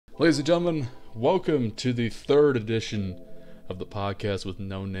Ladies and gentlemen, welcome to the third edition of the podcast with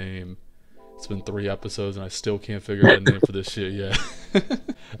no name. It's been 3 episodes and I still can't figure out a name for this shit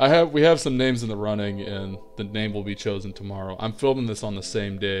yet. We have some names in the running and the name will be chosen tomorrow. I'm filming this on the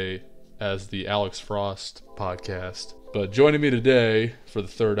same day as the Alex Frost podcast. But joining me today for the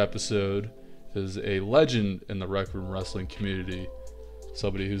third episode is a legend in the Rec Room Wrestling community.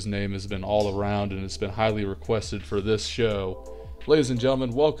 Somebody whose name has been all around and has been highly requested for this show. Ladies and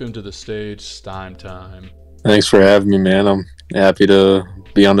gentlemen, welcome to the stage, StimeTime. Thanks for having me, man. I'm happy to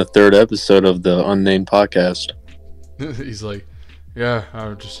be on the third episode of the unnamed podcast. He's like, yeah,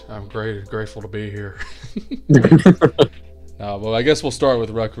 I'm grateful to be here. Well, I guess we'll start with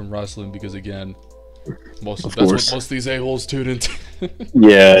Rec Room Wrestling because, again, that's what most of these a-holes tuned into.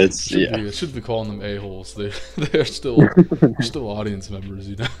 Yeah, I shouldn't be calling them a-holes. They're still audience members,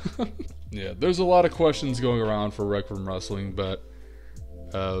 you know. Yeah, there's a lot of questions going around for Rec Room Wrestling, but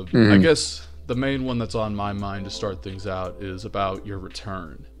I guess the main one that's on my mind to start things out is about your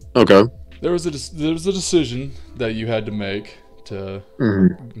return. Okay. There was a decision that you had to make to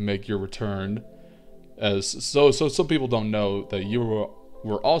make your return. So some people don't know that you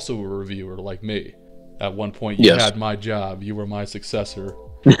were also a reviewer like me. At one point, you had my job. You were my successor.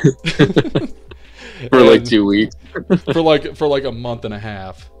 For like 2 weeks. for like a month and a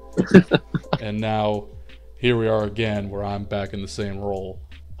half. And now here we are again, where I'm back in the same role.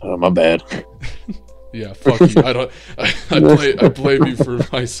 Oh, my bad. Yeah, fuck you. I blame you for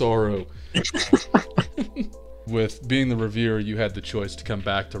my sorrow. With being the reviewer, you had the choice to come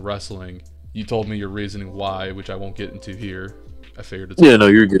back to wrestling. You told me your reasoning why, which I won't get into here. I figured it's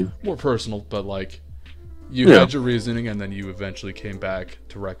you're good. More personal, but like you had your reasoning, and then you eventually came back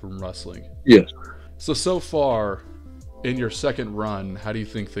to Rec Room Wrestling. Yeah. So far, in your second run, how do you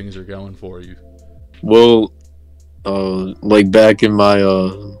think things are going for you? Well, like back in my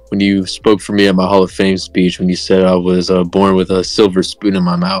when you spoke for me at my Hall of Fame speech, when you said I was born with a silver spoon in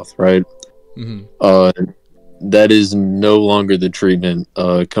my mouth, right? Mm-hmm. That is no longer the treatment.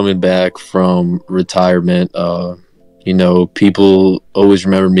 Coming back from retirement, people always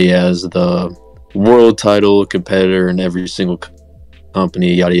remember me as the world title competitor in every single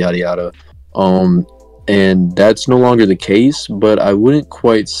company, yada yada yada. And that's no longer the case, but I wouldn't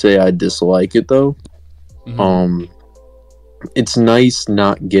quite say I dislike it though. Mm-hmm. It's nice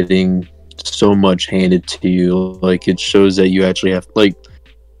not getting so much handed to you. Like, it shows that you actually have, like,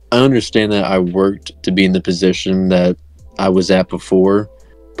 I understand that I worked to be in the position that I was at before,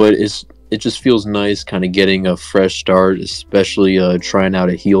 but it just feels nice kind of getting a fresh start, especially trying out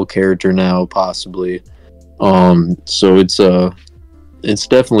a heel character now, possibly. So it's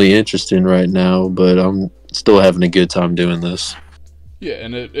definitely interesting right now, but I'm still having a good time doing this. Yeah,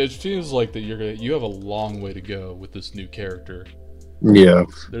 and it feels like that you have a long way to go with this new character. Yeah.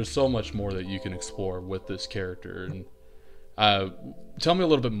 There's so much more that you can explore with this character. And tell me a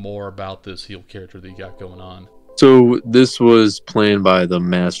little bit more about this heel character that you got going on. So this was planned by the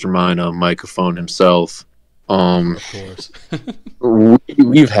mastermind of Microphone himself. Of course.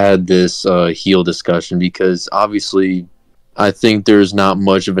 We've had this heel discussion because obviously I think there's not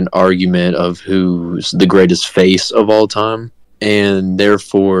much of an argument of who's the greatest face of all time. And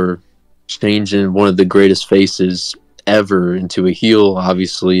therefore, changing one of the greatest faces ever into a heel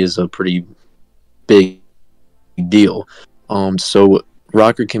obviously is a pretty big deal. So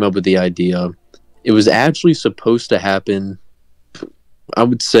Rocker came up with the idea. It was actually supposed to happen, I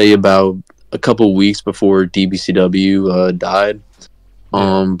would say, about a couple weeks before DBCW died.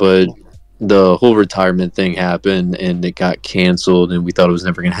 But the whole retirement thing happened and it got canceled and we thought it was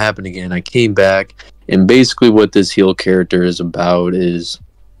never going to happen again. I came back, and basically what this heel character is about is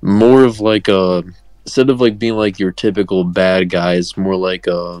more of like instead of like being like your typical bad guy, it's more like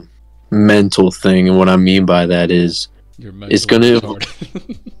a mental thing. And what I mean by that is it's going to,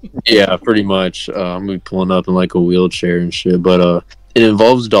 yeah, pretty much. I'm going to be pulling up in like a wheelchair and shit, but it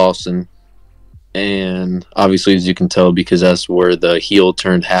involves Dawson. And obviously, as you can tell, because that's where the heel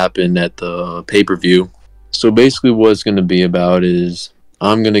turn happened at the pay-per-view. So basically what it's going to be about is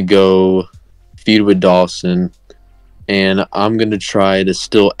I'm going to go feud with Dawson, and I'm going to try to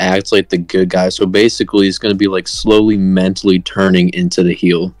still act like the good guy. So basically, it's going to be like slowly mentally turning into the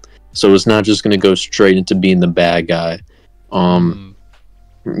heel. So it's not just going to go straight into being the bad guy.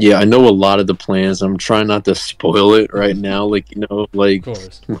 Yeah, I know a lot of the plans. I'm trying not to spoil it right now. Like, like... Of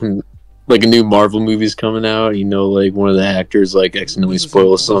course. Like a new Marvel movie's coming out, like one of the actors like accidentally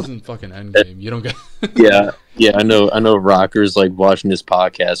spoils something. This isn't fucking Endgame. You don't get. yeah. I know. Rocker's like watching this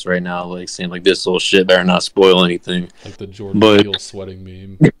podcast right now, like saying like this little shit better not spoil anything. Like the Jordan Peele sweating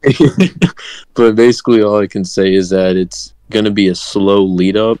meme. But basically, all I can say is that it's gonna be a slow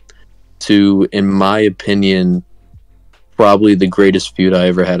lead up. to, in my opinion, probably the greatest feud I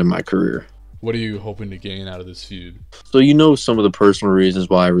ever had in my career. What are you hoping to gain out of this feud? So you know some of the personal reasons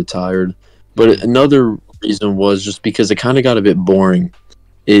why I retired, but another reason was just because it kind of got a bit boring.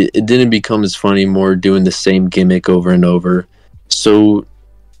 It didn't become as fun anymore doing the same gimmick over and over. So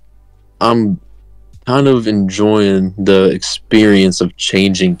I'm kind of enjoying the experience of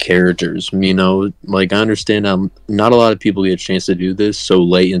changing characters. You know, like I understand not a lot of people get a chance to do this so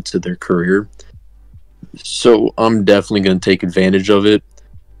late into their career. So I'm definitely going to take advantage of it.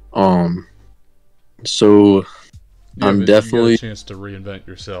 So I'm definitely you get a chance to reinvent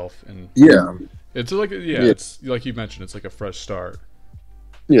yourself, and it's like it's like you mentioned, it's like a fresh start.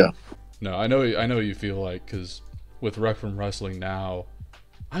 Yeah. No, I know what you feel like, because with Rec Room Wrestling now,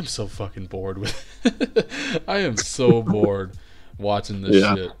 I'm so fucking bored with. I am so bored watching this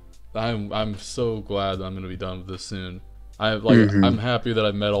shit. I'm so glad that I'm gonna be done with this soon. I'm happy that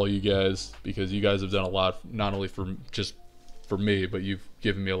I met all you guys, because you guys have done a lot, not only for me, but you've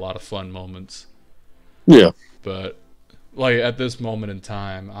given me a lot of fun moments. Yeah. But like at this moment in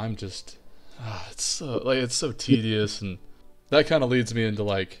time, I'm just it's so tedious, and that kind of leads me into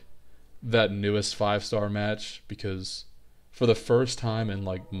like that newest 5-star match, because for the first time in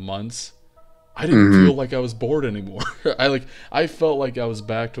like months, I didn't feel like I was bored anymore. I felt like I was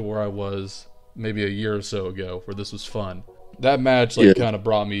back to where I was maybe a year or so ago, where this was fun. That match kind of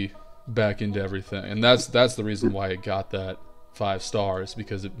brought me back into everything, and that's the reason why it got that 5 stars,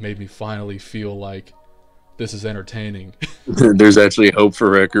 because it made me finally feel like this is entertaining. There's actually hope for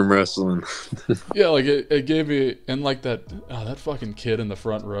Rec Room Wrestling. Yeah, like it gave me, and like that fucking kid in the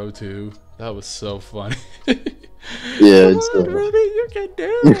front row too. That was so funny. Yeah, Come on, Ruby, you can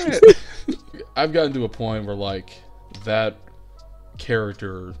do it. I've gotten to a point where like that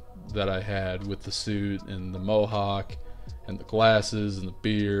character that I had with the suit and the mohawk and the glasses and the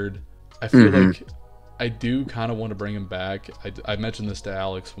beard, I feel like I do kind of want to bring him back. I mentioned this to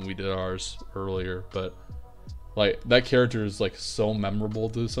Alex when we did ours earlier, but like that character is like so memorable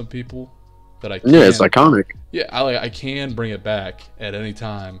to some people that I can, it's iconic. Yeah, I can bring it back at any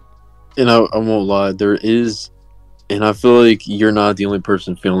time. And I won't lie, there is, and I feel like you're not the only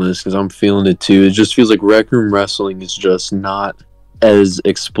person feeling this, because I'm feeling it too. It just feels like Rec Room Wrestling is just not as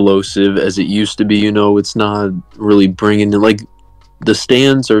explosive as it used to be. You know, it's not really bringing it, like the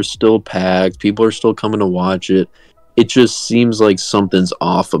stands are still packed, people are still coming to watch it. It just seems like something's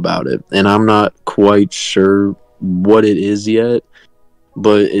off about it, and I'm not quite sure what it is yet,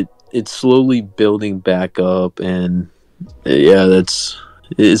 but it's slowly building back up, and yeah,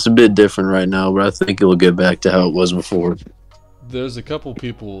 it's a bit different right now, but I think it'll get back to how it was before. There's a couple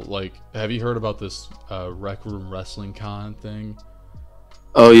people, like, have you heard about this Rec Room Wrestling Con thing?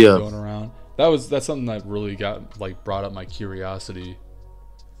 Oh yeah, going around. That's something that really got like brought up my curiosity.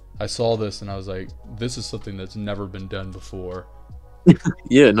 I saw this and I was like, this is something that's never been done before.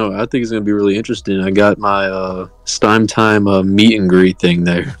 Yeah, no, I think it's gonna be really interesting. I got my StimeTime meet and greet thing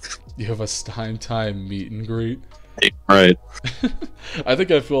there. You have a StimeTime meet and greet? Right. I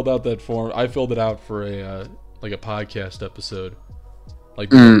think I filled out that form. I filled it out for a podcast episode. Like,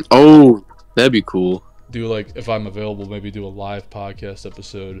 oh, that'd be cool. Do like, if I'm available, maybe do a live podcast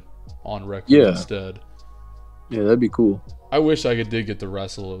episode on record instead. Yeah, that'd be cool. I wish I did get to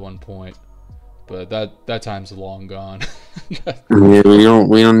wrestle at one point, but that time's long gone. Yeah, we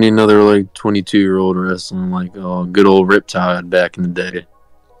don't need another like 22-year-old wrestling like good old Riptide back in the day.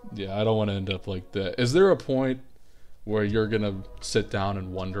 Yeah, I don't want to end up like that. Is there a point where you're gonna sit down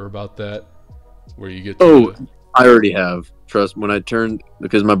and wonder about that, where you get to I already have. Trust, when I turned,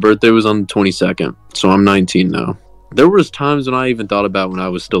 because my birthday was on the 22nd, so I'm 19 now. There was times when I even thought about when I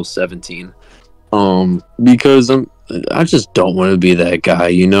was still 17, because I just don't want to be that guy,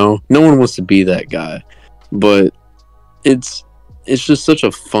 you know. No one wants to be that guy, but it's just such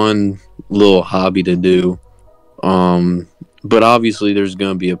a fun little hobby to do. But obviously, there's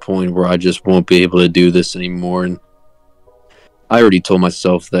gonna be a point where I just won't be able to do this anymore, and I already told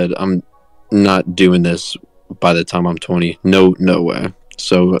myself that I'm not doing this by the time I'm 20. No way.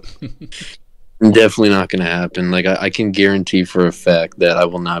 So definitely not going to happen. Like I can guarantee for a fact that I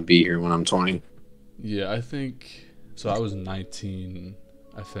will not be here when I'm 20. Yeah, I think so. I was 19,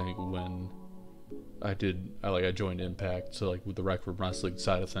 I think, when I joined Impact. So like with the Rec Room Wrestling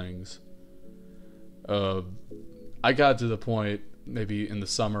side of things, I got to the point maybe in the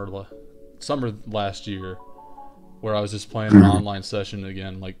summer last year, where I was just playing an online session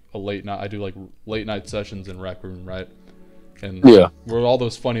again, like a late night. I do like late night sessions in Rec Room, right? And where all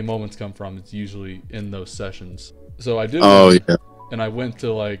those funny moments come from, it's usually in those sessions. So I did. And I went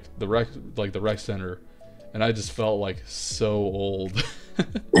to like the rec center, and I just felt like so old.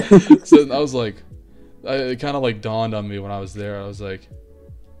 So I was like, it kind of like dawned on me when I was there. I was like,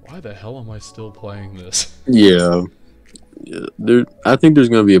 why the hell am I still playing this? Yeah. I think there's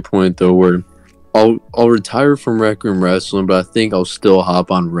gonna be a point though where I'll retire from Rec Room Wrestling, but I think I'll still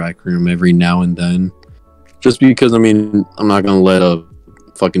hop on Rec Room every now and then, just because I mean I'm not gonna let a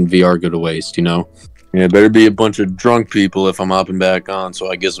fucking VR go to waste, you know. Yeah, it better be a bunch of drunk people if I'm hopping back on, so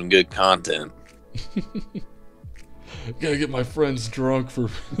I get some good content. Gotta get my friends drunk for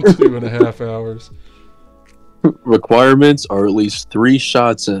 2.5 hours. Requirements are at least 3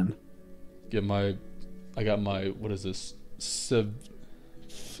 shots in. I got my, what is this?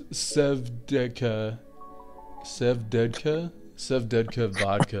 Sevdedka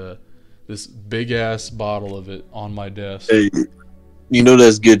vodka. This big ass bottle of it on my desk. Hey, you know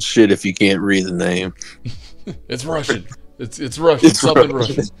that's good shit if you can't read the name. It's Russian. It's Russian. It's something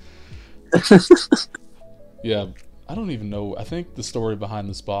Russian. Yeah, I don't even know. I think the story behind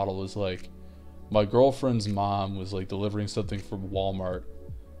this bottle is like, my girlfriend's mom was like delivering something from Walmart.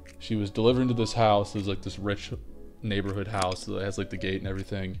 She was delivering to this house. It was like this rich neighborhood house that has like the gate and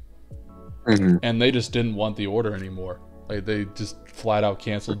everything. Mm-hmm. And they just didn't want the order anymore. Like they just flat out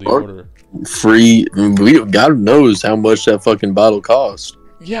canceled the order. Free. God knows how much that fucking bottle cost.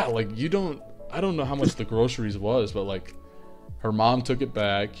 Yeah, like I don't know how much the groceries was, but like her mom took it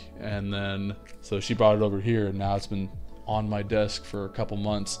back, and then so she brought it over here, and now it's been on my desk for a couple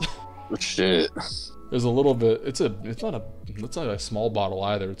months. Shit. There's a little bit. It's not a small bottle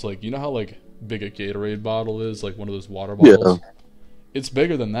either. It's like, you know how like big a Gatorade bottle is, like one of those water bottles. Yeah. It's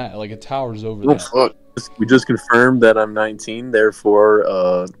bigger than that. Like it towers over that. Fuck. We just confirmed that I'm 19,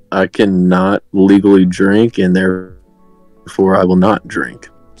 therefore I cannot legally drink, and therefore I will not drink.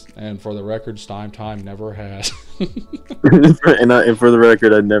 And for the record, StimeTime never has. and for the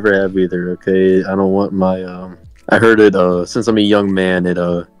record, I never have either. Okay, I don't want my. I heard it. Since I'm a young man, it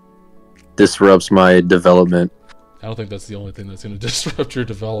disrupts my development. I don't think that's the only thing that's going to disrupt your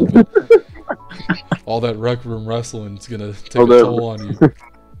development. All that Rec Room Wrestling is going to take a toll on you.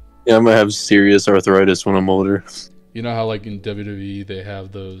 Yeah, I'm going to have serious arthritis when I'm older. You know how like in WWE they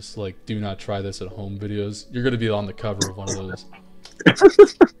have those like do not try this at home videos? You're going to be on the cover of one of those.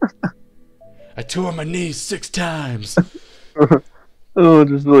 I tore my knee 6 times. Oh,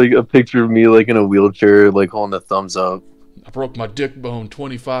 just like a picture of me like in a wheelchair, like holding a thumbs up. I broke my dick bone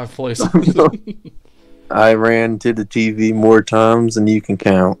 25 places. I ran to the TV more times than you can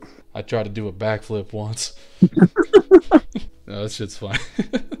count. I tried to do a backflip once. No, that shit's fine.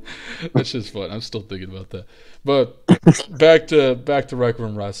 That shit's fun. I'm still thinking about that. But back to Rec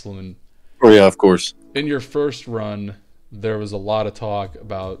Room Wrestling. Oh yeah, of course. In your first run, there was a lot of talk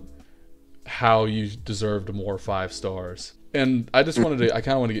about how you deserved more 5 stars. And I just wanted to, I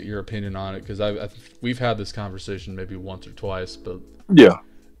kind of want to get your opinion on it, because we've had this conversation maybe once or twice, but yeah.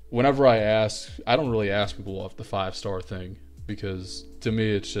 Whenever I don't really ask people off the 5-star thing, because to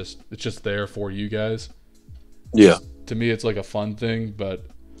me it's just there for you guys. Yeah. To me it's like a fun thing, but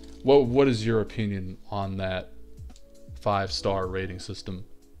what is your opinion on that 5-star rating system?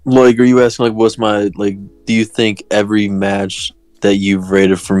 Like, are you asking like what's my like? Do you think every match that you've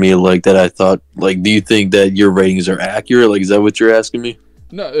rated for me, like that I thought, like, do you think that your ratings are accurate? Like, is that what you're asking me?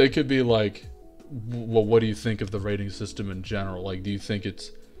 No, it could be like, well, what do you think of the rating system in general? Like, do you think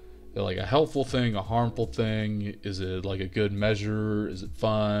it's like a helpful thing, a harmful thing? Is it like a good measure? Is it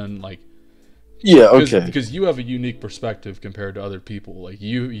fun? Like, yeah, okay. Because you have a unique perspective compared to other people. Like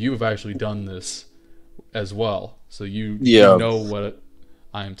you have actually done this as well, so you know what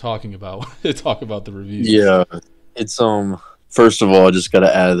I am talking about when I talk about the reviews. Yeah, it's First of all, I just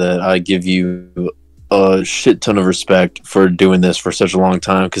gotta add that I give you a shit ton of respect for doing this for such a long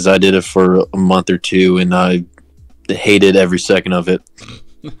time, because I did it for a month or 2 and I hated every second of it.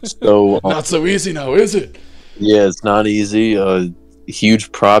 So not so easy now, is it? Yeah, it's not easy.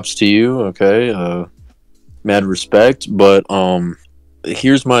 Huge props to you. Okay, mad respect. But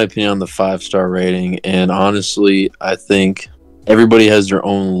here's my opinion on the 5-star rating, and honestly, I think everybody has their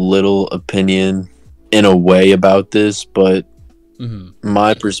own little opinion in a way about this, but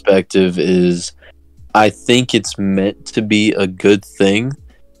my perspective is I think it's meant to be a good thing,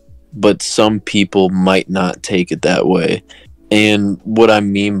 but some people might not take it that way. And what I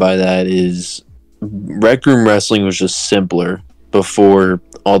mean by that is Rec Room Wrestling was just simpler before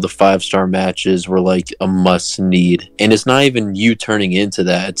all the 5-star matches were like a must need. And it's not even you turning into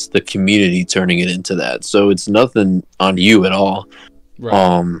that, it's the community turning it into that. So it's nothing on you at all.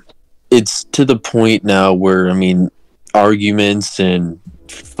 Right. It's to the point now where, I mean, arguments and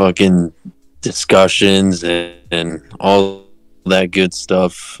fucking discussions and all that good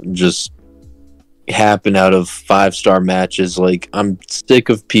stuff just happen out of 5-star matches. Like, I'm sick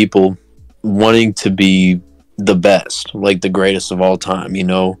of people wanting to be the best, like the greatest of all time, you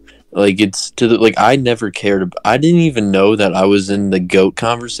know? Like, it's to the, like, I never cared. I didn't even know that I was in the GOAT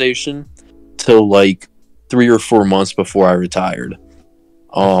conversation till like 3 or 4 months before I retired.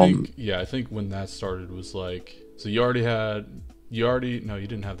 I think when that started was like, so you didn't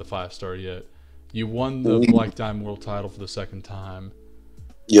have the 5-star yet. You won the Black Diamond World title for the second time.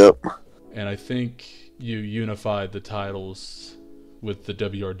 Yep. And I think you unified the titles with the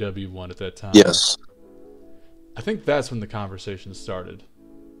WRW one at that time. Yes. I think that's when the conversation started.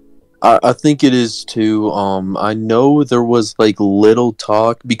 I think it is too. I know there was like little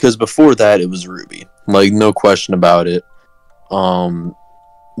talk because before that it was Ruby, like no question about it.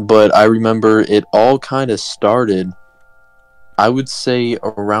 But I remember it all kind of started, I would say,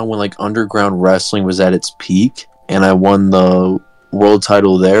 around when like underground wrestling was at its peak, and I won the world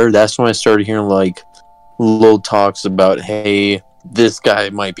title there. That's when I started hearing like little talks about, hey, this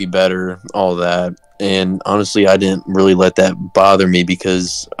guy might be better, all that. And honestly, I didn't really let that bother me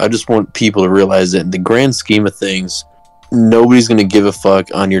because I just want people to realize that in the grand scheme of things, nobody's going to give a fuck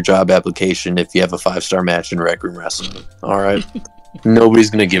on your job application if you have a 5-star match in Rec Room Wrestling. All right?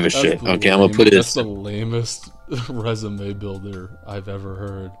 Nobody's going to give a shit. Okay, I'm going to put it. That's the lamest resume builder I've ever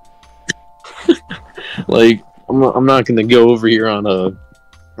heard. Like, I'm not going to go over here on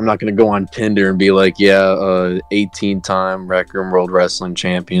I'm not going to go on Tinder and be like, yeah, 18-time Rec Room World Wrestling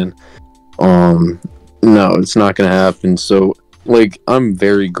Champion. No, it's not going to happen. So, like, I'm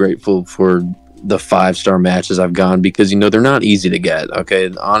very grateful for the 5-star matches I've gone because, you know, they're not easy to get.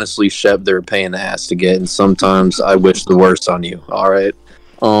 Okay, honestly, Shep, they're a pain in the ass to get, and sometimes I wish the worst on you. All right.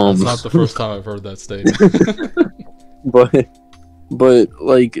 That's not the first time I've heard that statement. but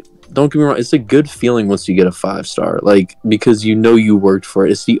like, don't get me wrong, it's a good feeling once you get a 5-star, like, because you know you worked for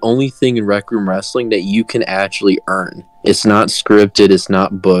it. It's the only thing in Rec Room Wrestling that you can actually earn. It's not scripted, it's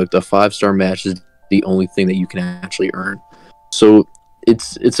not booked. A 5-star match is the only thing that you can actually earn. So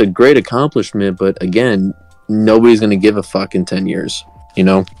it's a great accomplishment, but again, nobody's gonna give a fuck in 10 years, you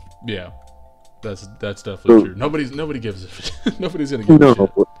know? Yeah, that's definitely true. Nobody gives a shit. Nobody's gonna give a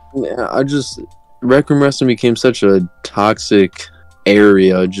shit. Yeah, Rec Room Wrestling became such a toxic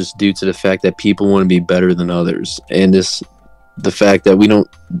area just due to the fact that people want to be better than others, and the fact that we don't,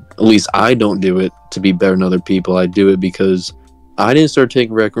 at least I don't do it to be better than other people. I do it because I didn't start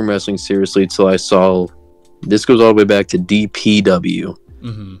taking Rec Room Wrestling seriously until I saw, this goes all the way back to DPW.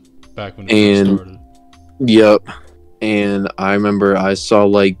 Back when it first started. Yep. And I remember I saw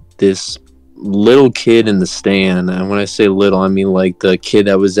like this little kid in the stand, and when I say little, I mean like the kid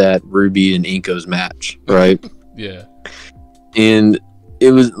that was at Ruby and Inko's match, right? Yeah. And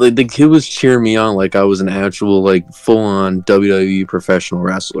it was like the kid was cheering me on like I was an actual like full-on WWE professional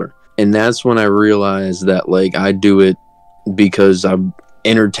wrestler. And that's when I realized that like I do it because I'm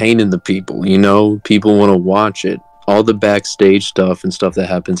entertaining the people, you know? People want to watch it. All the backstage stuff and stuff that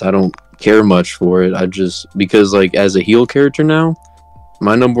happens, I don't care much for it. I just, because like as a heel character now,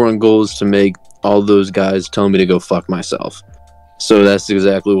 my number one goal is to make all those guys tell me to go fuck myself. So that's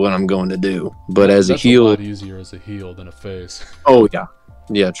exactly what I'm going to do. But as a heel, that's a lot easier as a heel than a face. Oh yeah,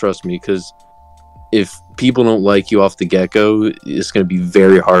 yeah. Trust me, because if people don't like you off the get-go, it's going to be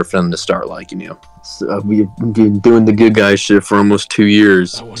very hard for them to start liking you. So, we've been doing the good guy shit for almost 2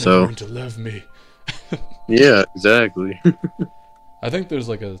 years. I want everyone to love me. Yeah, exactly. I think there's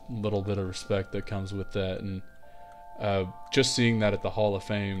like a little bit of respect that comes with that, and just seeing that at the Hall of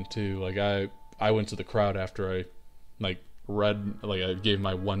Fame too. Like I went to the crowd after I I gave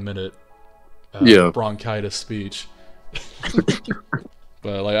my 1 minute bronchitis speech.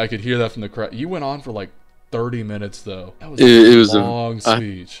 But like I could hear that from the crowd. You went on for like 30 minutes though. That was a long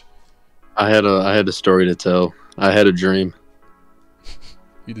speech. I had a story to tell. I had a dream.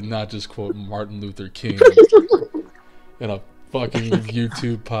 You did not just quote Martin Luther King in a fucking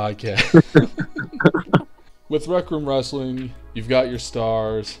YouTube podcast. With Rec Room Wrestling, you've got your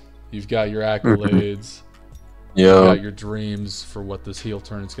stars, you've got your accolades, you've got your dreams for what this heel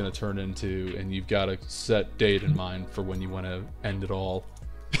turn is going to turn into, and you've got a set date in mind for when you want to end it all.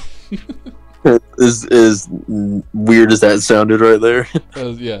 As weird as that sounded right there.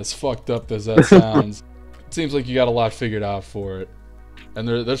 Yeah, as fucked up as that sounds. It seems like you got a lot figured out for it. And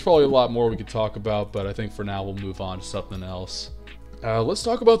there's probably a lot more we could talk about, but I think for now we'll move on to something else. Let's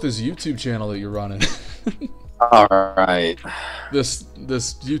talk about this YouTube channel that you're running. All right. This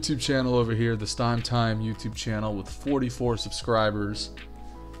YouTube channel over here, the StimeTime YouTube channel with 44 subscribers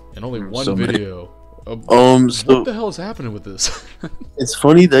and only one video. What the hell is happening with this? It's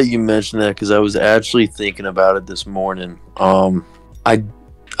funny that you mentioned that because I was actually thinking about it this morning. I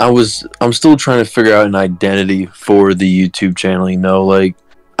I'm still trying to figure out an identity for the YouTube channel, you know, like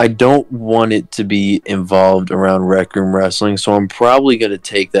I don't want it to be involved around Rec Room Wrestling, so I'm probably gonna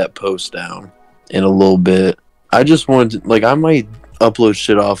take that post down in a little bit. I just wanted to, like, I might upload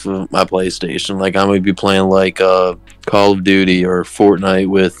shit off of my PlayStation. Like I might be playing like Call of Duty or Fortnite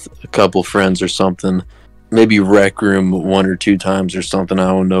with a couple friends or something. Maybe Rec Room 1 or 2 times or something, I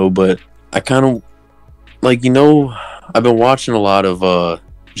don't know, but I kind of like, you know, I've been watching a lot of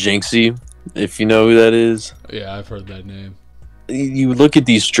Jinxie, if you know who that is. Yeah, I've heard that name. You look at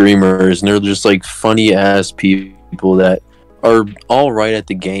these streamers and they're just like funny ass people that are all right at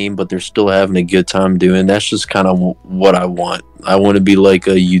the game, but they're still having a good time doing. That's just kind of what I want. I want to be like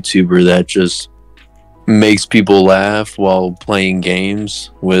a YouTuber that just makes people laugh while playing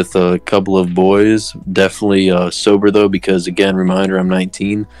games with a couple of boys. Definitely sober though, because again, reminder, I'm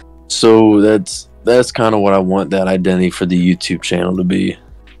 19. So that's kind of what I want that identity for the YouTube channel to be.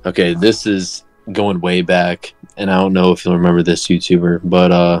 Okay, this is going way back, and I don't know if you'll remember this YouTuber,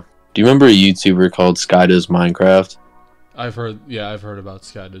 but do you remember a YouTuber called Sky Does Minecraft? I've heard about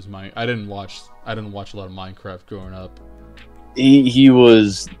Sky Does Minecraft. I didn't watch a lot of Minecraft growing up. He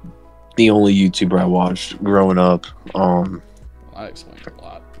was the only YouTuber I watched growing up. I explained a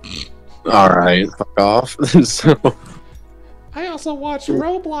lot. All right, fuck off. So, I also watch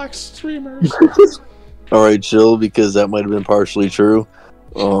Roblox streamers. all right, chill, because that might have been partially true.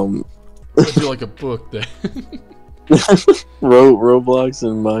 Would you like a book then? Roblox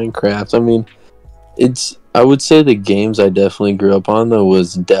and Minecraft. I mean, I would say the games I definitely grew up on though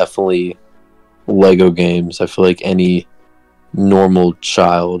was definitely Lego games. I feel like any normal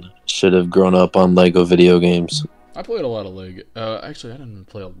child should have grown up on Lego video games. I played a lot of Lego. Actually, I didn't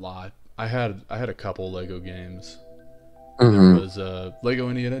play a lot. I had a couple Lego games. Mm-hmm. There was Lego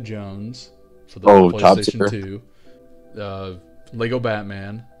Indiana Jones for the PlayStation 2. Lego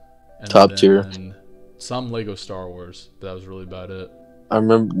Batman. And top tier. Some Lego Star Wars. But that was really about it. I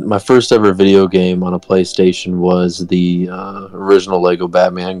remember my first ever video game on a PlayStation was the original Lego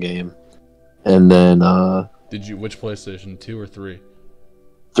Batman game, and then Which PlayStation, 2 or 3?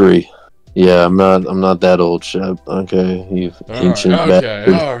 3. Yeah, I'm not that old, Shep. Okay, you ancient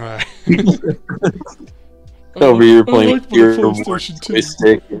bastard. All right. Over here playing like your PlayStation 2.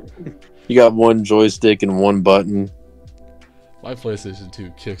 joystick. You got one joystick and one button. My PlayStation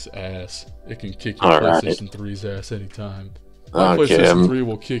 2 kicks ass. It can kick your PlayStation 3's ass anytime. My PlayStation 3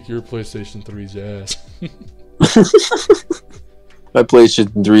 will kick your PlayStation 3's ass. My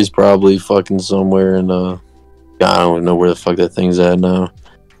PlayStation 3 is probably fucking somewhere in I don't even know where the fuck that thing's at now.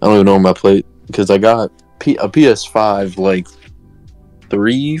 I don't even know where my play, because I got a PS5 like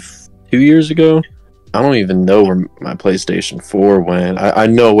 2 years ago. I don't even know where my PlayStation 4 went. I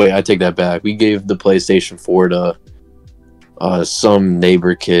know, wait, I take that back. We gave the PlayStation 4 to some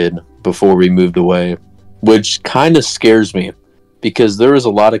neighbor kid before we moved away, which kind of scares me because there was a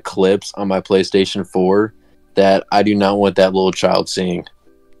lot of clips on my PlayStation 4 that I do not want that little child seeing.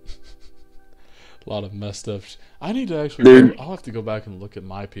 A lot of messed up. I need to actually. I'll have to go back and look at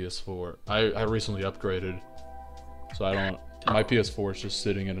my PS4. I recently upgraded, so I don't. My PS4 is just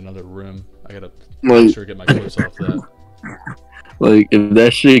sitting in another room. I gotta make sure to get my clips off that. Like, if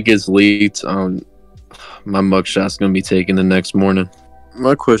that shit gets leaked, my mugshot's gonna be taken the next morning.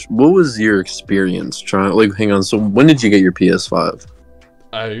 My question: what was your experience trying? Like, hang on. So, when did you get your PS5?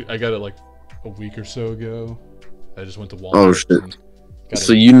 I got it like a week or so ago. I just went to Walmart. Oh shit!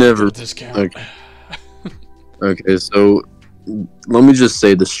 So you never discount. Okay. Okay, so let me just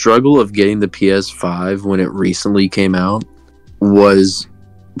say the struggle of getting the PS5 when it recently came out was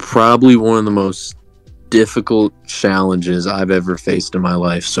probably one of the most difficult challenges I've ever faced in my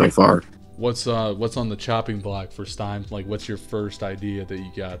life so far. What's on the chopping block for Stime? Like, what's your first idea that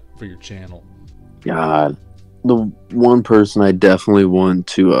you got for your channel? God, the one person I definitely want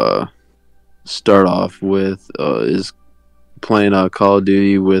to start off with is playing Call of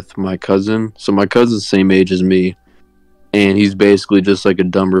Duty with my cousin. So my cousin's the same age as me, and he's basically just like a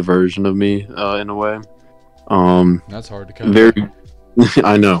dumber version of me in a way. That's hard to cut. Very,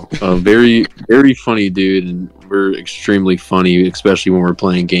 I know, very very funny dude, and we're extremely funny, especially when we're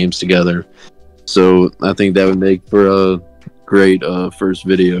playing games together. So I think that would make for a great first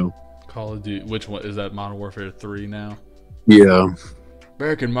video. Call of Duty. Which one is that? Modern Warfare 3 now? Yeah.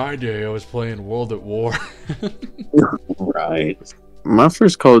 Back in my day, I was playing World at War. Right. My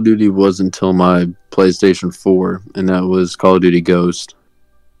first Call of Duty wasn't until my PlayStation 4, and that was Call of Duty Ghost.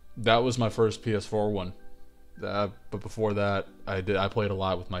 That was my first PS4 one. But before that, I played a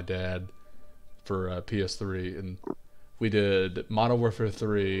lot with my dad for PS3, and we did Modern Warfare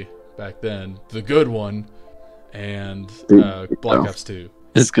 3 back then, the good one, and Black Ops 2.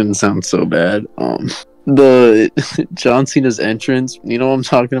 It's gonna sound so bad. The John Cena's entrance. You know what I'm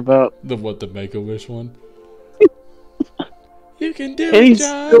talking about? The Make-A-Wish one? You can do And it,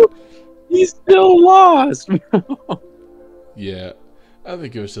 John. He still lost. Yeah, I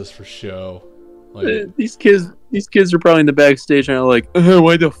think it was just for show. Like, these kids are probably in the backstage and are like,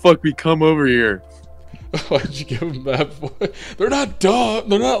 why the fuck we come over here? why'd you give them that voice? They're not dumb.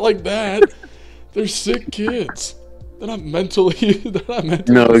 They're not like that. They're sick kids. They're not mentally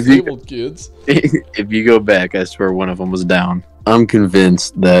disabled kids. If you go back, I swear one of them was down. I'm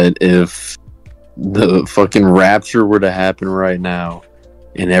convinced that if the fucking rapture were to happen right now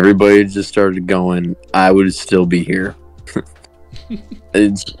and everybody just started going, I would still be here.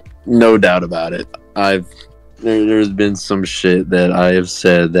 It's no doubt about it. There's been some shit that I have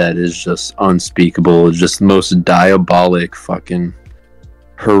said that is just unspeakable. It's just the most diabolic, fucking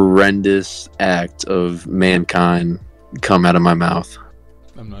horrendous act of mankind come out of my mouth.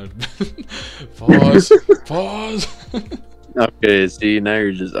 I'm not. Pause. Okay, see, now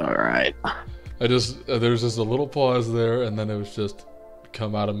you're just all right. There's just a little pause there, and then it was just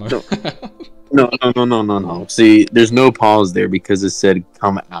come out of my mouth. No. See, there's no pause there because it said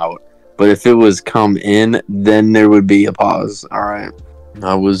come out. But if it was come in, then there would be a pause. All right.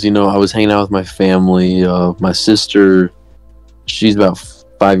 I was hanging out with my family. My sister, she's about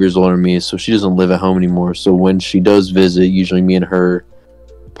 5 years older than me, so she doesn't live at home anymore. So when she does visit, usually me and her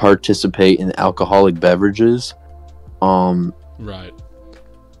participate in alcoholic beverages. Right.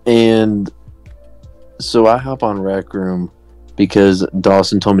 And so I hop on Rec Room because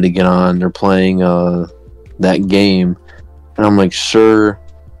Dawson told me to get on. They're playing that game, and I'm like, sure.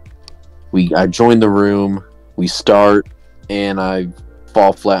 I join the room. We start, and I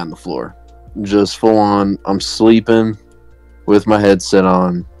fall flat on the floor, just full on. I'm sleeping with my headset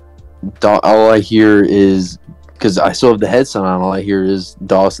on. All I hear is, because I still have the headset on, all I hear is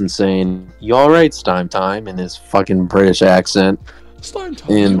Dawson saying, "You all right, StimeTime?" in his fucking British accent.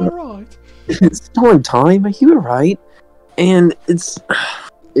 StimeTime, you all right? StimeTime, are you all right? And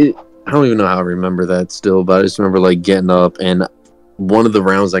I don't even know how I remember that still, but I just remember like getting up, and one of the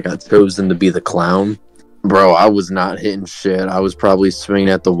rounds I got chosen to be the clown. Bro, I was not hitting shit. I was probably swinging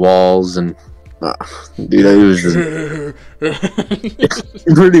at the walls, and dude, it was just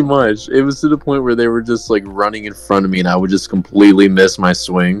pretty much. It was to the point where they were just like running in front of me, and I would just completely miss my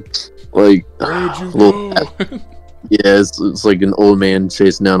swing. Like, where'd you go? Yeah, it's like an old man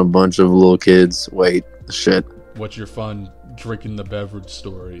chasing down a bunch of little kids. Wait, shit. What's your fun drinking the beverage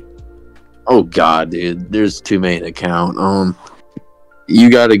story? Oh god, dude, there's too many to count. You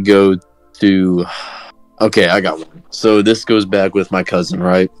gotta go to... Okay, I got one. So this goes back with my cousin,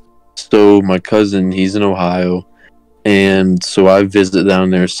 right? So my cousin, he's in Ohio, and so I visit down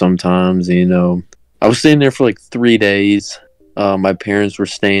there sometimes. I was staying there for like 3 days. My parents were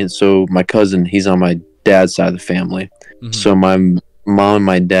staying, so my cousin, he's on my dad's side of the family. Mm-hmm. So my mom and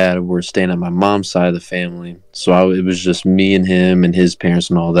my dad were staying on my mom's side of the family. So it was just me and him and his parents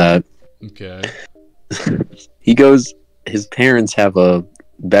and all that. Okay. His parents have a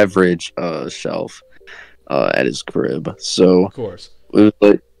beverage shelf at his crib. So of course.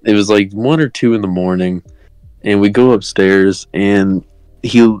 It was like 1 or 2 in the morning, and we go upstairs, and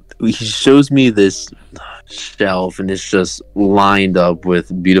he shows me this shelf, and it's just lined up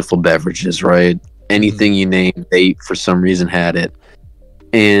with beautiful beverages, right? Anything you name, they for some reason had it.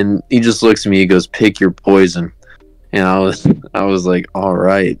 And he just looks at me, he goes, "Pick your poison." And I was like, all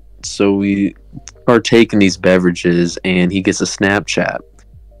right. So we partake in these beverages, and he gets a Snapchat.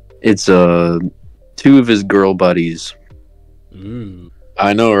 It's 2 of his girl buddies. Ooh.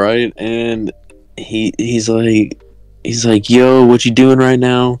 I know, right? And he's like, "Yo, what you doing right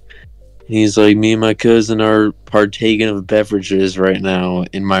now?" And he's like, "Me and my cousin are partaking of beverages right now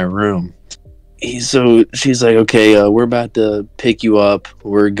in my room." So she's like, "Okay, we're about to pick you up.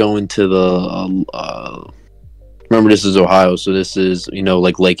 We're going to the remember, this is Ohio, so this is,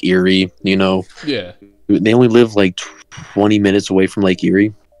 like Lake Erie, Yeah. They only live like 20 minutes away from Lake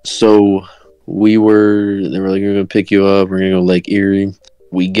Erie. So they were like, "We're going to pick you up. We're going to go to Lake Erie."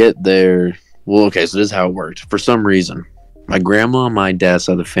 We get there. Well, okay, so this is how it worked. For some reason, my grandma on my dad's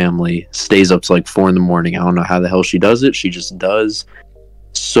side of the family stays up to like 4 in the morning. I don't know how the hell she does it. She just does.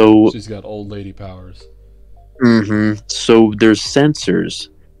 So she's got old lady powers. So there's sensors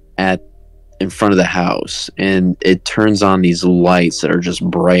in front of the house, and it turns on these lights that are just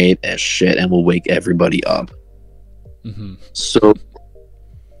bright as shit and will wake everybody up. So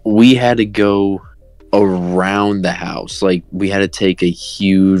we had to go around the house. Like, we had to take a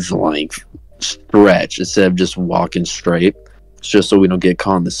huge like stretch instead of just walking straight. just so we don't get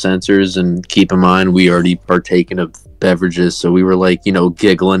caught in the sensors. And keep in mind, we already partaken of beverages, so we were like,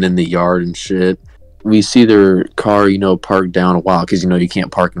 giggling in the yard and shit. We see their car, parked down a while because you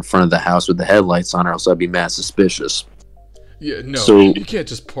can't park in front of the house with the headlights on, or else that'd be mad suspicious. Yeah, no, so, you can't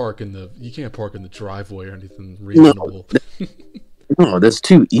just park in the driveway or anything reasonable. No, that's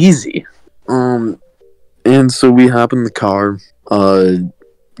too easy. And so we hop in the car.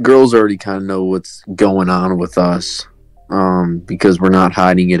 Girls already kind of know what's going on with us, because we're not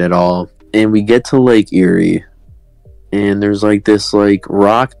hiding it at all. And we get to Lake Erie, and there's like this like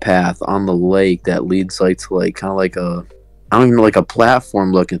rock path on the lake that leads like to like kind of like a, I don't even know, like a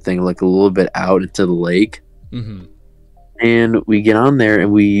platform looking thing, like a little bit out into the lake. Mm-hmm. And we get on there,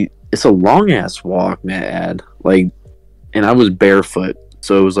 and it's a long ass walk, man. And I was barefoot,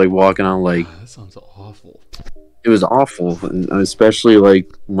 so it was like walking on like. That sounds awful. It was awful, especially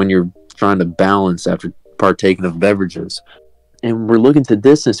like when you're trying to balance after partaking of beverages. And we're looking to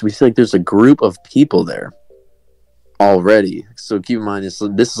distance, we see like there's a group of people there already. So keep in mind, this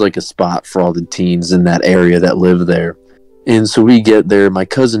is like a spot for all the teens in that area that live there. And so we get there. My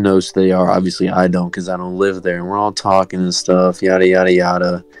cousin knows who they are. Obviously, I don't, because I don't live there. And we're all talking and stuff, yada yada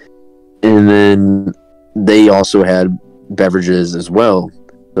yada. And then they also had beverages as well,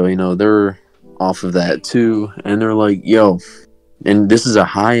 so they're off of that too. And they're like, yo, and this is a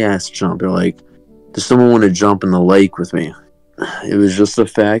high ass jump. They're like, does someone want to jump in the lake with me? It was just the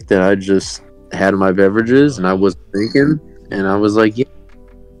fact that I just had my beverages and I was thinking, and I was like,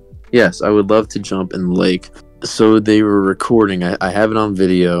 yes, I would love to jump in the lake. So they were recording. I have it on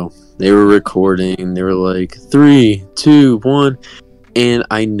video. They were recording. They were like 3, 2, 1, and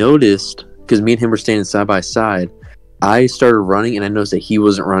I noticed, because me and him were standing side by side, I started running, and I noticed that he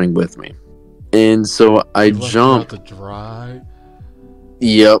wasn't running with me. And so I jumped. To dry.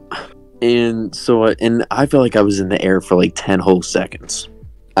 Yep. And so I felt like I was in the air for like 10 whole seconds.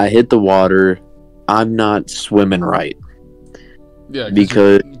 I hit the water. I'm not swimming right. Yeah,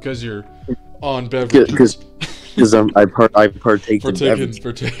 because you're on beverages. Because I partake in beverages.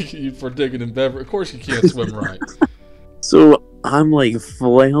 Partaking in beverage. Of course you can't swim right. So I'm like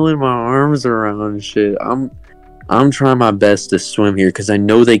flailing my arms around and shit. I'm trying my best to swim here because I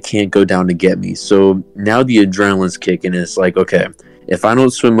know they can't go down to get me. So now the adrenaline's kicking. It's like, okay, if I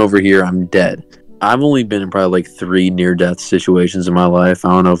don't swim over here, I'm dead. I've only been in probably like 3 near-death situations in my life. I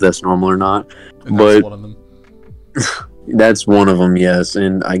don't know if that's normal or not. And but that's one of them. That's one of them, yes.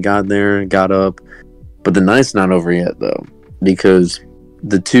 And I got there, got up. But the night's not over yet, though, because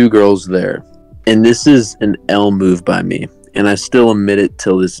the 2 girls there, and this is an L move by me, and I still admit it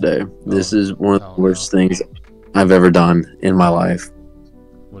till this day. This is one of the worst things I've ever done in my life.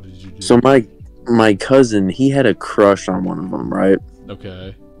 What did you do? So my cousin, he had a crush on one of them, right?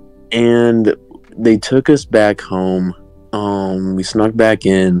 Okay. And they took us back home. We snuck back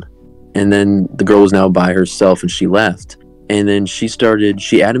in, and then the girl was now by herself, and she left. And then she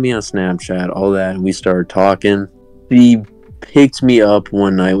added me on Snapchat, all that, and we started talking. She picked me up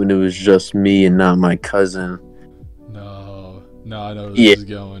one night when it was just me and not my cousin. No, I know where this is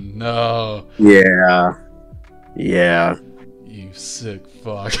going. No. Yeah. You sick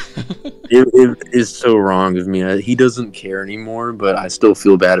fuck. It is so wrong of me. He doesn't care anymore, but I still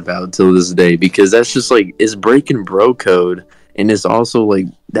feel bad about it till this day, because that's just like, it's breaking bro code, and it's also like,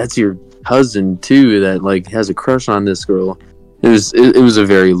 that's your cousin too that like has a crush on this girl. It was a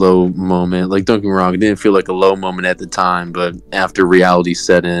very low moment. Like, don't get me wrong, it didn't feel like a low moment at the time, but after reality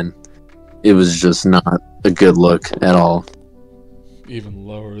set in, it was just not a good look at all. Even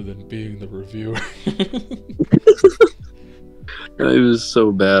lower than being the reviewer. It was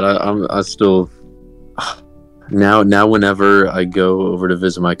so bad. I still now whenever I go over to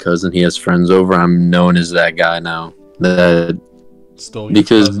visit my cousin, he has friends over, I'm known as that guy now. That stole your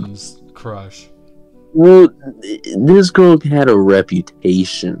cousin's crush. Well, this girl had a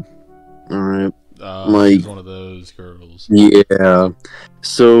reputation. All right, like she's one of those girls. Yeah,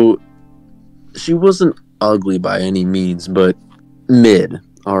 so she wasn't ugly by any means, but mid.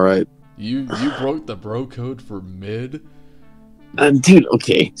 All right. You broke the bro code for mid. Dude,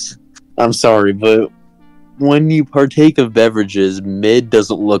 okay. I'm sorry, but when you partake of beverages, mid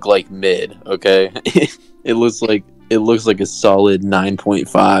doesn't look like mid. Okay, it looks like a solid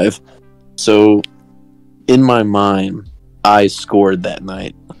 9.5. So, in my mind, I scored that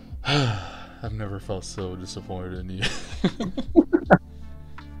night. I've never felt so disappointed in you.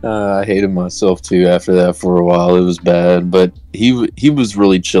 I hated myself too after that for a while. It was bad, but he was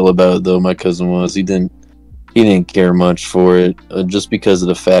really chill about it though. My cousin was. He didn't care much for it, just because of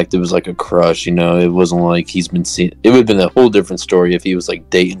the fact it was like a crush. You know, it wasn't like he's been seeing. It would have been a whole different story if he was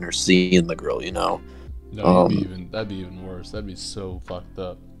like dating or seeing the girl. You know. No, that'd be even worse. That'd be so fucked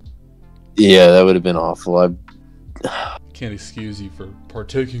up. Yeah, that would have been awful. Can't excuse you for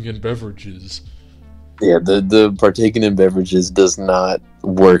partaking in beverages. Yeah, the partaking in beverages does not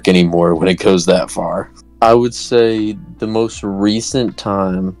work anymore when it goes that far. I would say the most recent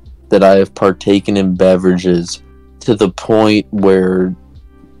time that I have partaken in beverages to the point where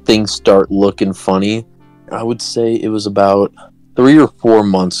things start looking funny, I would say it was about 3 or 4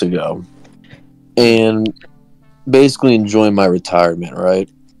 months ago. And basically enjoying my retirement, right?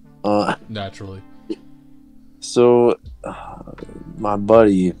 Naturally. So, my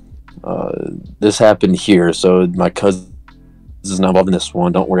buddy, this happened here. So my cousin is not involved in this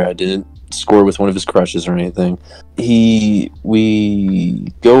one. Don't worry, I didn't score with one of his crushes or anything. We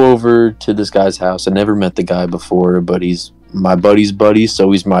go over to this guy's house. I never met the guy before, but he's my buddy's buddy,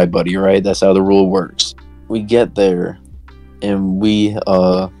 so he's my buddy, right? That's how the rule works. We get there, and we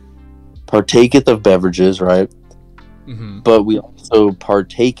partaketh of beverages, right? Mm-hmm. But we also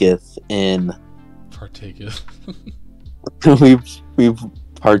partaketh in we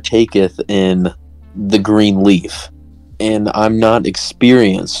partaketh in the green leaf, and I'm not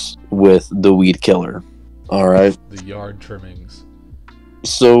experienced with the weed killer. All right, the yard trimmings.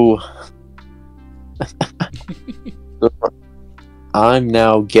 So I'm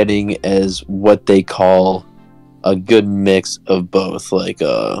now getting as what they call a good mix of both. Like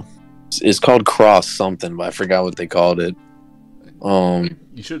it's called cross something, but I forgot what they called it.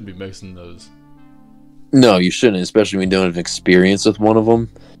 You shouldn't be mixing those. No, you shouldn't, especially when you don't have experience with one of them.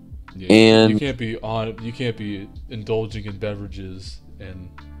 Yeah, and you can't be indulging in beverages and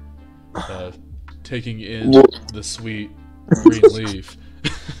taking in the sweet green leaf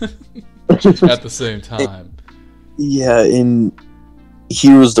at the same time. Yeah, and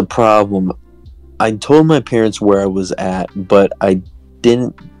here was the problem. I told my parents where I was at, but I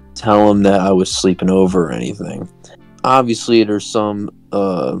didn't tell them that I was sleeping over or anything. Obviously, there's some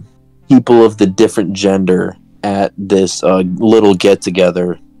people of the different gender at this little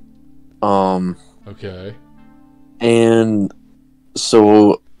get-together. Okay. And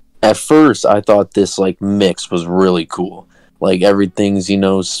so at first I thought this like mix was really cool. Like everything's,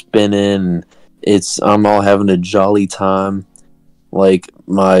 spinning. I'm all having a jolly time. Like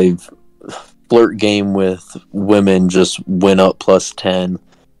my flirt game with women just went up +10.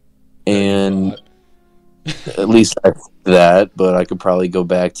 And at least I think that, but I could probably go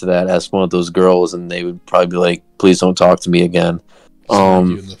back to that, ask one of those girls, and they would probably be like, please don't talk to me again. Smack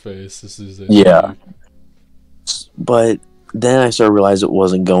you in the face. This is yeah. But then I started to realize it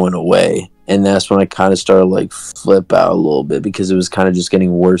wasn't going away, and that's when I kind of started like flip out a little bit because it was kind of just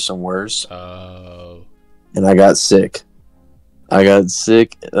getting worse and worse. Oh. And I got sick. I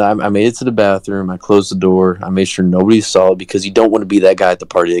made it to the bathroom. I closed the door. I made sure nobody saw it because you don't want to be that guy at the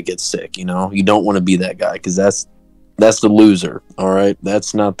party that gets sick. You don't want to be that guy because that's the loser. All right,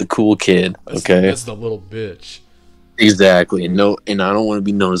 that's not the cool kid. Okay, that's the little bitch. Exactly. And I don't want to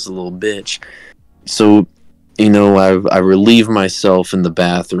be known as a little bitch. So, I relieve myself in the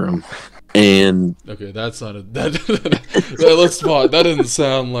bathroom, and okay, that's not let's spot. That didn't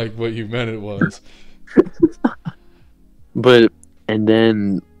sound like what you meant it was. And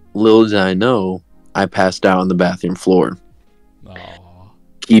then, little did I know, I passed out on the bathroom floor. Aww.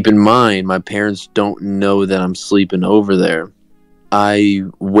 Keep in mind, my parents don't know that I'm sleeping over there. I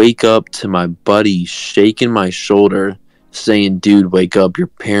wake up to my buddy shaking my shoulder, saying, dude, wake up, your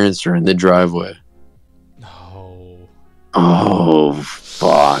parents are in the driveway. No. Oh,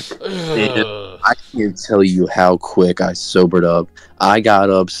 fuck. I can't tell you how quick I sobered up. I got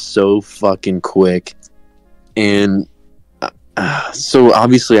up so fucking quick. And so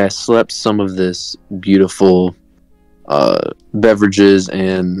obviously I slept some of this beautiful beverages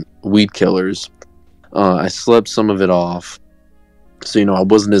and weed killers. I slept some of it off. So, I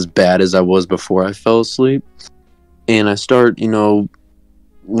wasn't as bad as I was before I fell asleep. And I start,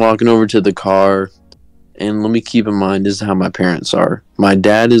 walking over to the car. And let me keep in mind, this is how my parents are. My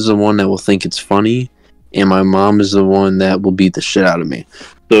dad is the one that will think it's funny. And my mom is the one that will beat the shit out of me.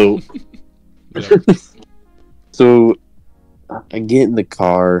 So, so I get in the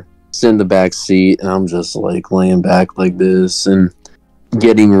car, sit in the back seat, and I'm just like laying back like this and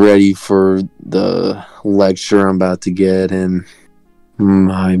getting ready for the lecture I'm about to get. And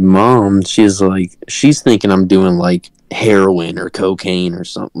my mom, she's thinking I'm doing like heroin or cocaine or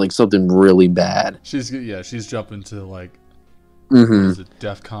something, like something really bad. She's jumping to like is it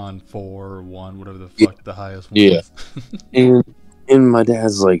DEFCON 4 or 1, whatever the fuck the highest one is. and my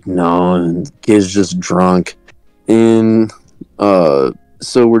dad's like, no, and the kid's just drunk. And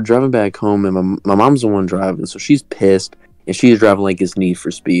so we're driving back home, and my mom's the one driving, so she's pissed. and she's driving like it's Need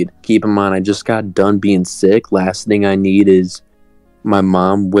for Speed. Keep in mind, I just got done being sick. Last thing I need is my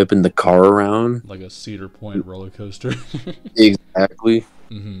mom whipping the car around. Like a Cedar Point roller coaster. Exactly.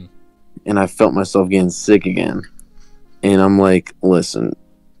 Mm-hmm. And I felt myself getting sick again. And I'm like, listen,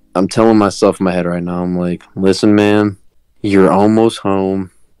 I'm telling myself in my head right now, I'm like, listen, man, you're almost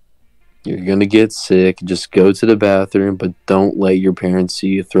home. You're going to get sick. Just go to the bathroom, but don't let your parents see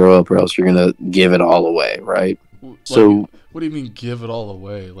you throw up or else you're going to give it all away, right? Like, So, what do you mean give it all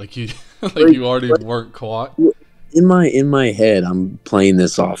away? Like you you already weren't caught? in my head, I'm playing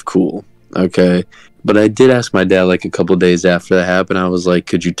this off cool, okay? But I did ask my dad like a couple of days after that happened. I was like,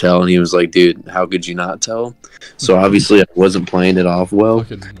 "Could you tell?" And he was like, "Dude, how could you not tell?" So obviously, I wasn't playing it off well.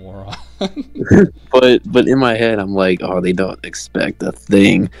 Fucking moron. But in my head, I'm like, "Oh, they don't expect a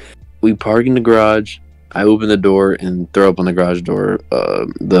thing." We park in the garage. I open the door and throw up on the garage door,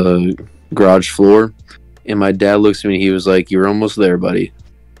 the garage floor. And my dad looks at me. And he was like, "You're almost there, buddy."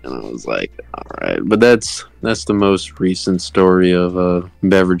 And I was like, "All right." But that's the most recent story of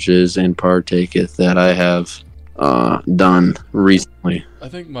beverages and partaketh that I have done recently. I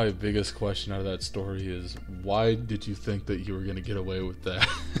think my biggest question out of that story is, why did you think that you were going to get away with that?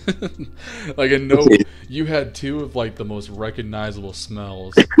 Like, I know you had two of like the most recognizable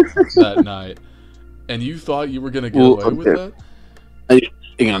smells that night, and you thought you were going to get away with that?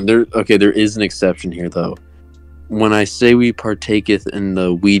 Hang on, there is an exception here though. When I say we partaketh in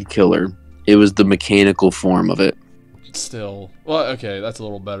the weed killer, it was the mechanical form of it. Still, well, okay, that's a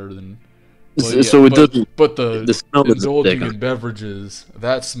little better than. Well, yeah, so it doesn't. But the smell indulging in beverages,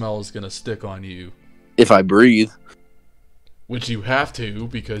 that smell is gonna stick on you. If I breathe, which you have to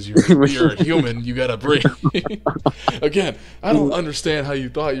because you're a human, you gotta breathe. Again, I don't understand how you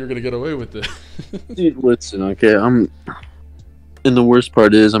thought you were gonna get away with this. Dude, listen, okay, and the worst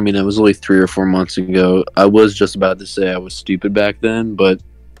part is, I mean, it was only 3 or 4 months ago. I was just about to say I was stupid back then, but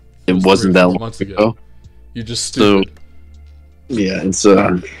it wasn't that long ago. You're just stupid. So, yeah, it's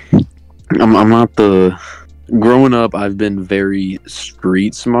I'm not the. Growing up, I've been very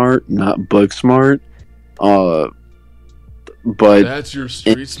street smart, not book smart. But that's your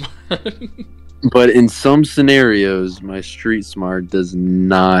street smart. But in some scenarios, my street smart does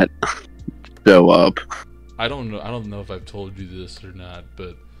not show up. I don't know if I've told you this or not,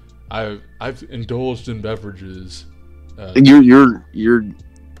 but I've indulged in beverages. You're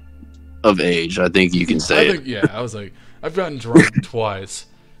of age, I think you can say. I was like, I've gotten drunk twice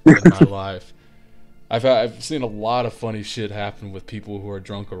in my life. I've seen a lot of funny shit happen with people who are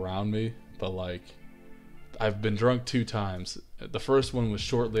drunk around me, but like, I've been drunk 2 times. The first one was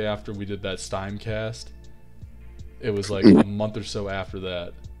shortly after we did that StimeCast. It was like a month or so after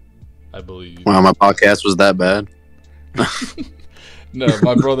that, I believe. Wow, my podcast was that bad? No,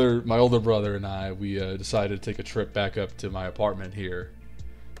 my older brother and I, we decided to take a trip back up to my apartment here.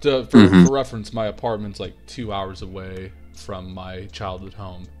 For reference, my apartment's like 2 hours away from my childhood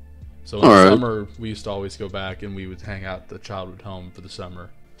home. So in the summer, we used to always go back and we would hang out at the childhood home for the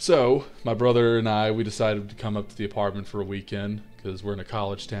summer. So my brother and I, we decided to come up to the apartment for a weekend because we're in a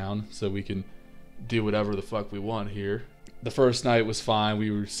college town, so we can do whatever the fuck we want here. The first night was fine.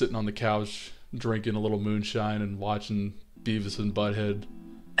 We were sitting on the couch drinking a little moonshine and watching Beavis and Butthead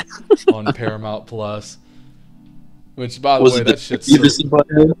on Paramount Plus. Which, by the way, that shit's Beavis and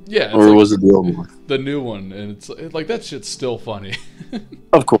Butthead? Yeah. Or like, was it the old one? The new one, and it's like that shit's still funny.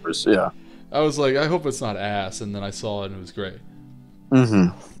 Of course, yeah. I was like, I hope it's not ass, and then I saw it and it was great.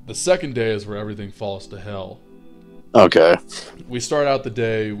 Mm-hmm. The second day is where everything falls to hell. Okay. We start out the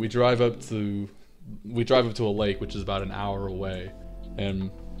day. We drive up to a lake, which is about an hour away, and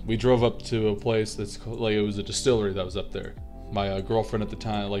we drove up to a place that's like, it was a distillery that was up there. My girlfriend at the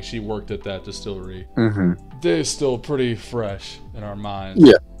time, like, she worked at that distillery. Mm-hmm. Day is still pretty fresh in our minds.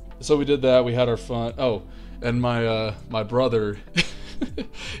 Yeah. So we did that. We had our fun. Oh, and my brother,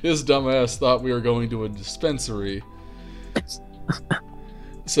 his dumbass thought we were going to a dispensary.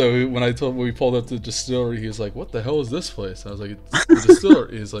 So when we pulled up to the distillery, he was like, "What the hell is this place?" I was like, "It's the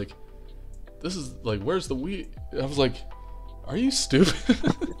distillery." He's like, "This is like, where's the weed?" I was like, "Are you stupid?"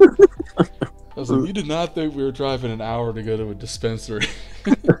 I was like, "You did not think we were driving an hour to go to a dispensary?"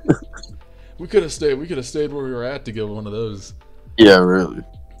 We could have stayed where we were at to get one of those. Yeah, really.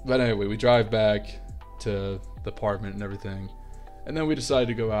 But anyway, we drive back to the apartment and everything, and then we decided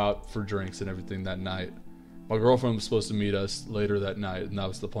to go out for drinks and everything that night. My girlfriend was supposed to meet us later that night, and that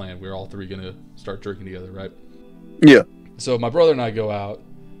was the plan. We were all three going to start drinking together, right? Yeah. So my brother and I go out.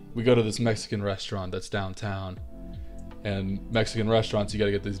 We go to this Mexican restaurant that's downtown. And Mexican restaurants, you got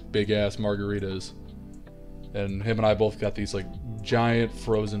to get these big-ass margaritas. And him and I both got these, like, giant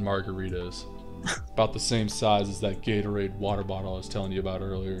frozen margaritas. About the same size as that Gatorade water bottle I was telling you about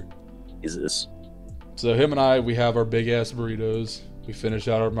earlier. Jesus. So him and I, we have our big ass burritos. We finish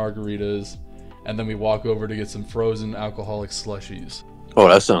out our margaritas, and then we walk over to get some frozen alcoholic slushies. Oh,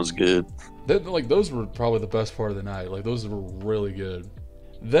 that sounds good. Like those were probably the best part of the night. Like those were really good.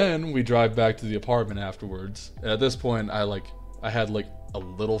 Then we drive back to the apartment afterwards. And at this point, I had like a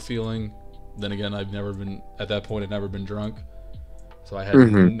little feeling. Then again, I'd never been drunk, so I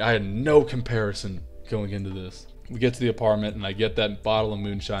had no comparison going into this. We get to the apartment, and I get that bottle of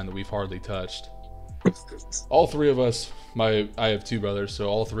moonshine that we've hardly touched. All three of us, I have two brothers, so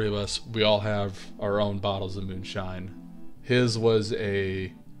all three of us, we all have our own bottles of moonshine. His was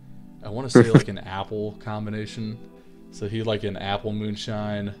I want to say like an apple combination. So he like an apple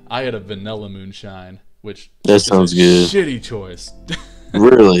moonshine. I had a vanilla moonshine, which that sounds good. Shitty choice.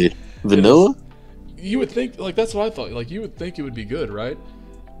 Really? Vanilla? You would think, like, that's what I thought. Like, you would think it would be good, right?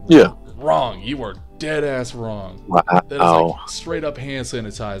 Yeah. Wrong. You are dead ass wrong. Wow. That is like straight up hand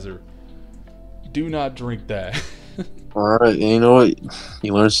sanitizer. Do not drink that. All right. And you know what?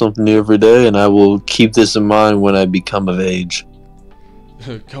 You learn something new every day, and I will keep this in mind when I become of age.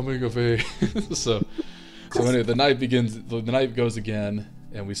 Coming of age. So anyway, the night begins. The night goes again,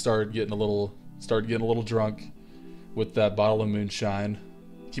 and we start getting a little drunk with that bottle of moonshine.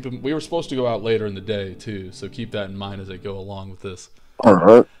 We were supposed to go out later in the day too, so keep that in mind as I go along with this. All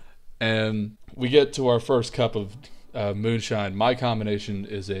right. And we get to our first cup of moonshine. My combination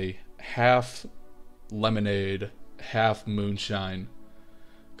is a half lemonade, half moonshine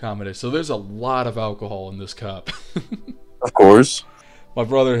combination. So there's a lot of alcohol in this cup. Of course. My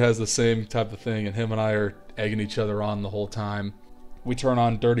brother has the same type of thing, and him and I are egging each other on the whole time. We turn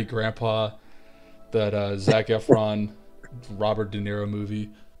on Dirty Grandpa, that Zac Efron, Robert De Niro movie,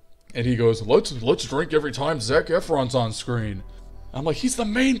 and he goes, let's drink every time Zac Efron's on screen. I'm like, he's the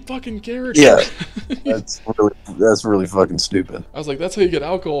main fucking character. Yeah, that's really fucking stupid. I was like, that's how you get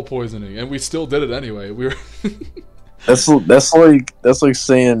alcohol poisoning, and we still did it anyway. We were. that's like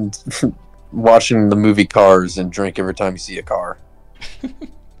saying watching the movie Cars and drink every time you see a car.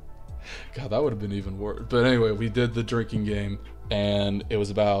 God, that would have been even worse. But anyway, we did the drinking game, and it was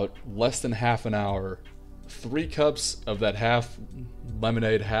about less than half an hour. 3 cups of that half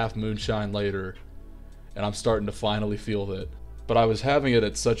lemonade, half moonshine later, and I'm starting to finally feel it. But I was having it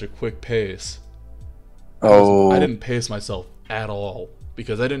at such a quick pace. I didn't pace myself at all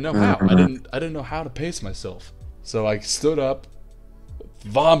because I didn't know how. I didn't know how to pace myself. So I stood up,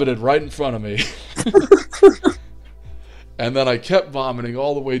 vomited right in front of me. And then I kept vomiting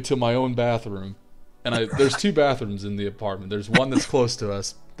all the way to my own bathroom. And there's 2 bathrooms in the apartment. There's one that's close to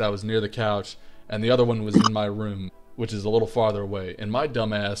us that was near the couch, and the other one was in my room, which is a little farther away. And my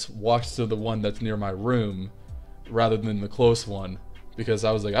dumbass walked to the one that's near my room rather than the close one because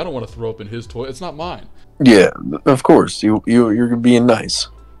I was like, I don't want to throw up in his toilet. It's not mine. Yeah, of course. You're being nice.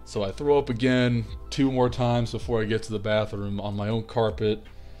 So I throw up again 2 more times before I get to the bathroom on my own carpet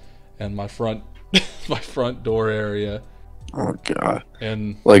and my front door area. Oh God!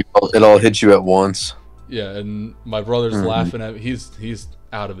 And like it all hits you at once. Yeah, and my brother's laughing at me. He's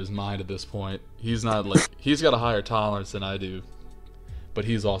out of his mind at this point. He's not like he's got a higher tolerance than I do, but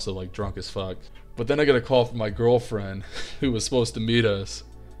he's also like drunk as fuck. But then I get a call from my girlfriend, who was supposed to meet us.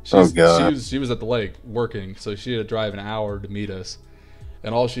 Oh God! She was at the lake working, so she had to drive an hour to meet us,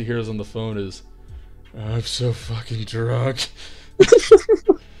 and all she hears on the phone is, "I'm so fucking drunk,"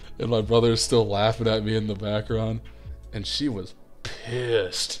 and my brother's still laughing at me in the background. And she was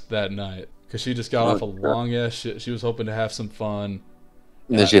pissed that night because she just got off a long ass shit. She was hoping to have some fun,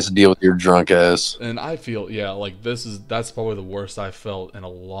 and then she has to deal with your drunk ass. And I feel like that's probably the worst I felt in a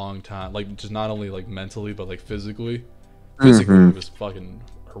long time. Like just not only like mentally but like physically. Physically it was fucking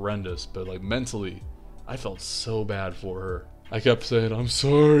horrendous, but like mentally, I felt so bad for her. I kept saying, "I'm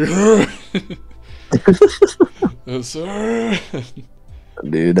sorry." I'm sorry.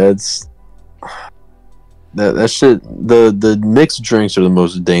 Dude, that shit, the mixed drinks are the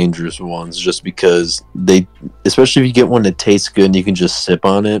most dangerous ones just because especially if you get one that tastes good and you can just sip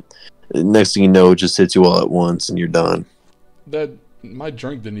on it, next thing you know it just hits you all at once and you're done. My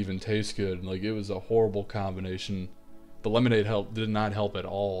drink didn't even taste good. Like it was a horrible combination. The lemonade did not help at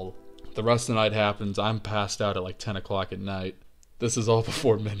all. The rest of the night happens. I'm passed out at like 10 o'clock at night. This is all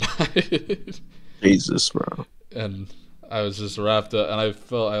before midnight. Jesus, bro. And I was just wrapped up, and I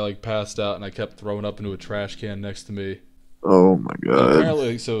felt I like passed out, and I kept throwing up into a trash can next to me. Oh my God! And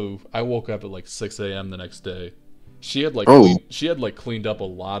apparently, so I woke up at like 6 a.m. the next day. She had cleaned up a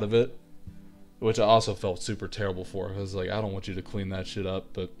lot of it, which I also felt super terrible for. I was like, I don't want you to clean that shit up,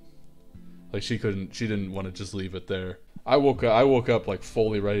 but like she didn't want to just leave it there. I woke up like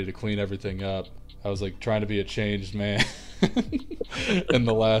fully ready to clean everything up. I was like trying to be a changed man in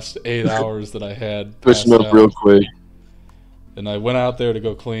the last 8 hours that I had Pushing passed up real out. quick. And I went out there to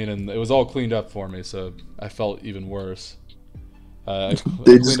go clean, and it was all cleaned up for me, so I felt even worse. I It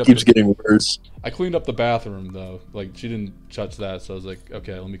cleaned just up keeps getting worse. I cleaned up the bathroom though. Like she didn't touch that, so I was like,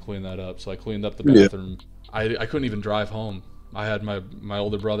 okay, let me clean that up. So I cleaned up the Yeah. bathroom. I couldn't even drive home. I had my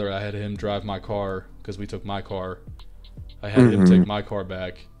older brother. I had him drive my car because we took my car. I had him take my car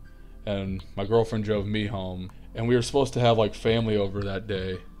back, and my girlfriend drove me home. And we were supposed to have like family over that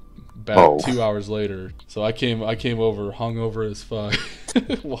day. Back 2 hours later, so I came over hungover as fuck.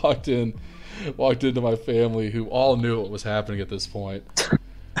 walked into my family who all knew what was happening at this point.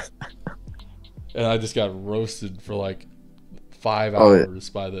 And I just got roasted for like 5 hours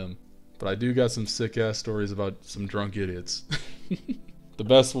by them. But I do got some sick ass stories about some drunk idiots. The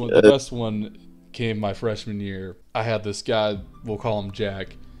best one came my freshman year. I had this guy, we'll call him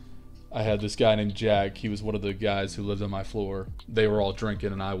Jack. I had this guy named Jack. He was one of the guys who lived on my floor. They were all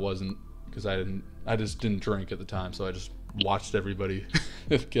drinking and I wasn't, because I just didn't drink at the time, so I just watched everybody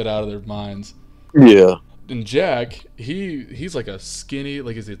get out of their minds. Yeah. And Jack, he's like a skinny,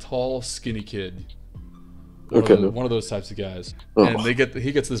 like he's a tall, skinny kid. One of those types of guys. Oh. And he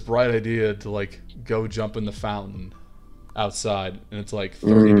gets this bright idea to like go jump in the fountain outside, and it's like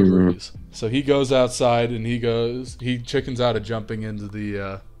 30 degrees. So he goes outside and he chickens out of jumping into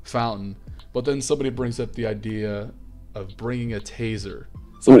the fountain, but then somebody brings up the idea of bringing a taser.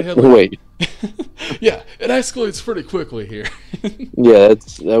 Somebody had wait. Yeah, it escalates pretty quickly here. Yeah,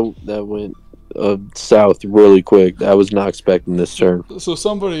 that went south really quick. I was not expecting this turn. So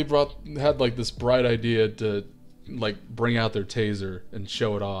somebody had like this bright idea to like bring out their taser and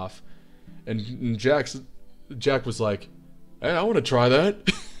show it off, and Jack was like, "Hey, I want to try that."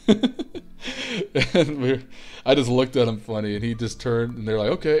 And I just looked at him funny, and he just turned, and they're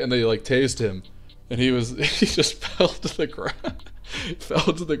like, "Okay," and they like tased him, and he just fell to the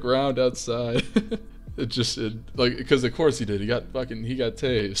ground, outside. Because of course he did. He got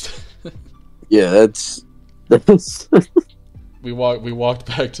tased. Yeah, that's. We walked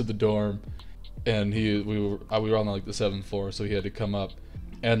back to the dorm, and we were on like the 7th floor, so he had to come up,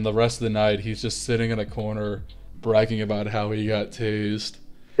 and the rest of the night he's just sitting in a corner bragging about how he got tased.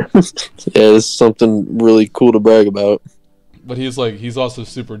 Yeah, it's something really cool to brag about. But he's also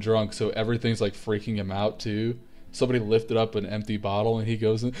super drunk, so everything's like freaking him out too. Somebody lifted up an empty bottle, and he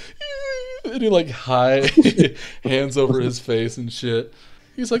goes in, and he like hands over his face and shit.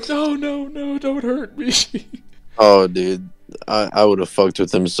 He's like, no, don't hurt me. Oh, dude, I would have fucked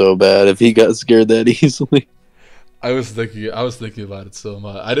with him so bad if he got scared that easily. I was thinking about it so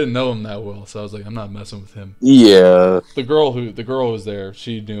much. I didn't know him that well, so I was like, I'm not messing with him. Yeah. The girl who was there,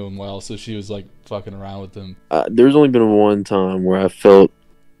 she knew him well, so she was like fucking around with him. There's only been one time where I felt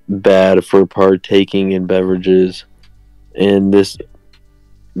bad for partaking in beverages, and this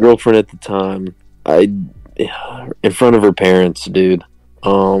girlfriend at the time, in front of her parents, dude.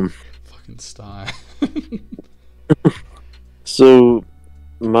 Fucking Stein. So,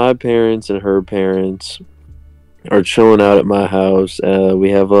 my parents and her parents are chilling out at my house. We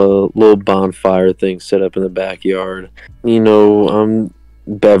have a little bonfire thing set up in the backyard. You know, I'm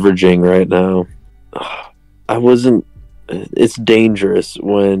beveraging right now. It's dangerous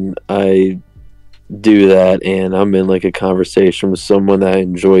when I do that and I'm in like a conversation with someone that I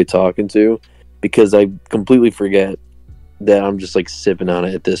enjoy talking to, because I completely forget that I'm just like sipping on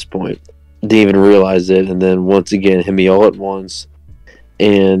it at this point. Didn't even realize it, and then once again hit me all at once,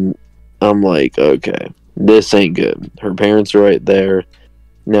 and I'm like, okay, this ain't good. Her parents are right there.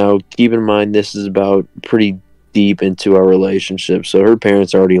 Now, keep in mind, this is about pretty deep into our relationship, so her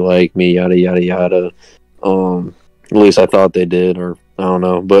parents already like me, yada yada yada. At least I thought they did, or I don't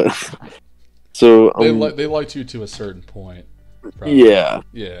know, but so they liked you to a certain point. Probably. Yeah.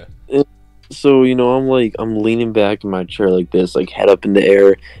 Yeah. So, you know, I'm leaning back in my chair like this, like head up in the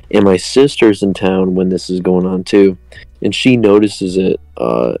air, and my sister's in town when this is going on too, and she notices it,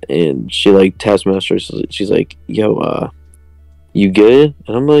 and she like taps my sister. She's like, "Yo, you good?"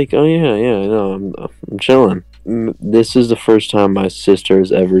 And I'm like, "Oh yeah, I know, I'm chilling." This is the first time my sister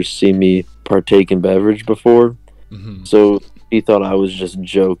has ever seen me partake in beverage before, so she thought I was just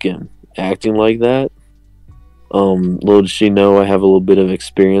joking, acting like that. Little did she know I have a little bit of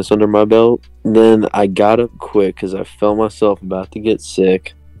experience under my belt. Then I got up quick because I felt myself about to get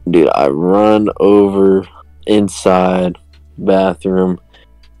sick. Dude, I run over inside bathroom,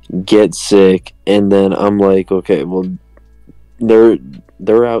 get sick, and then I'm like, okay, well,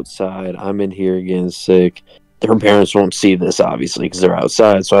 they're outside. I'm in here getting sick. her parents won't see this, obviously, because they're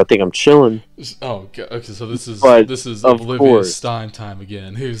outside. So I think I'm chilling. Oh, okay. So this is Of Olivia's course. StimeTime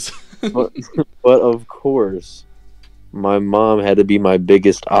again. Who's but, but of course, my mom had to be my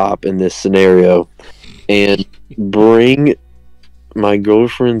biggest op in this scenario and bring my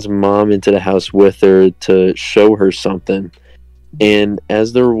girlfriend's mom into the house with her to show her something. And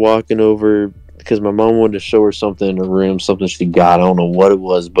as they're walking over, because my mom wanted to show her something in her room, something she got, I don't know what it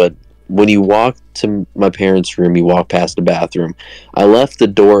was, but when you walk to my parents' room, you walk past the bathroom. I left the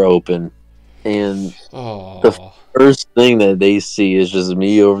door open, and the first thing that they see is just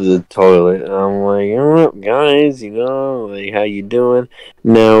me over the toilet. And I'm like, "Oh, guys, like, how you doing?"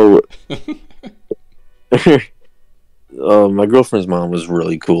 Now, my girlfriend's mom was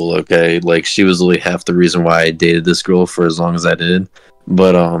really cool, okay? Like, she was really half the reason why I dated this girl for as long as I did.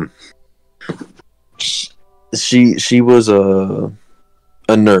 But, she was a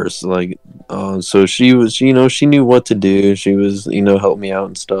nurse, like, so she was, she knew what to do. She was, help me out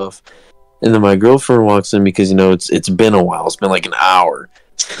and stuff. And then my girlfriend walks in because, it's been a while. It's been like an hour.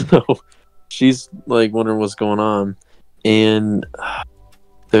 So she's, like, wondering what's going on. And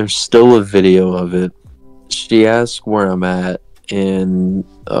there's still a video of it. She asked where I'm at, and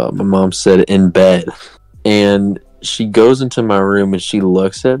my mom said in bed. And she goes into my room and she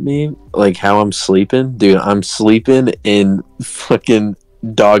looks at me like how I'm sleeping. Dude, I'm sleeping in fucking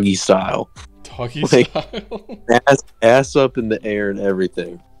doggy style. Doggy style? Ass up in the air and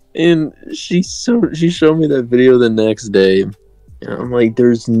everything. And she showed me that video the next day. And I'm like,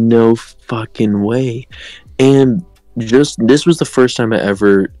 there's no fucking way. And this was the first time I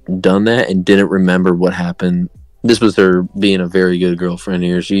ever done that and didn't remember what happened. This was her being a very good girlfriend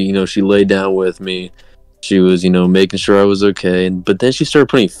here. She laid down with me. She was, making sure I was okay. But then she started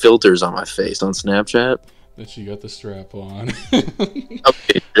putting filters on my face on Snapchat. Then she got the strap on.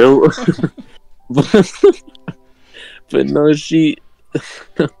 Okay, Joe. But no,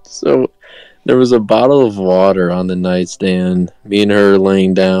 so there was a bottle of water on the nightstand, me and her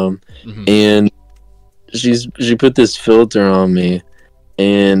laying down, and she put this filter on me,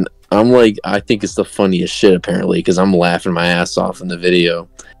 and I'm like, I think it's the funniest shit apparently, because I'm laughing my ass off in the video.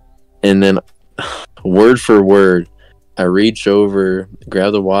 And then word for word, I reach over,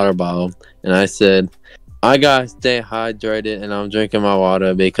 grab the water bottle, and I said, I gotta stay hydrated, and I'm drinking my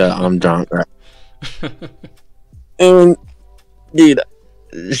water because I'm drunk. And dude,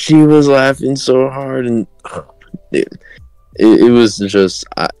 she was laughing so hard, and dude, it was just,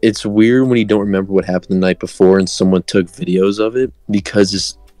 it's weird when you don't remember what happened the night before and someone took videos of it,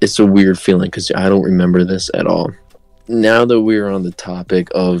 because it's a weird feeling, because I don't remember this at all. Now that we're on the topic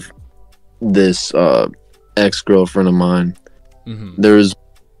of this ex-girlfriend of mine, there was a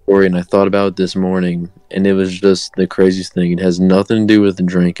story, and I thought about it this morning, and it was just the craziest thing. It has nothing to do with the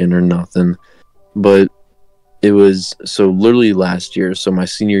drinking or nothing, but it was, so literally last year, so my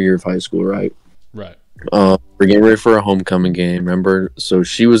senior year of high school, right? Right. We're getting ready for a homecoming game, remember? So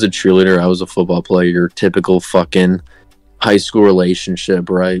she was a cheerleader, I was a football player, typical fucking high school relationship,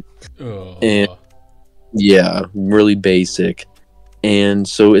 right? And yeah, really basic. And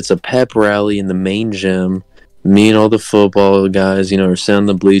so it's a pep rally in the main gym. Me and all the football guys, are sitting on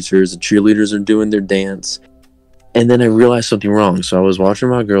the bleachers. The cheerleaders are doing their dance. And then I realized something wrong. So I was watching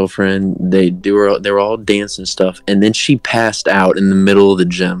my girlfriend. They were all dancing stuff. And then she passed out in the middle of the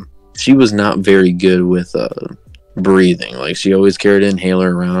gym. She was not very good with breathing. Like, she always carried an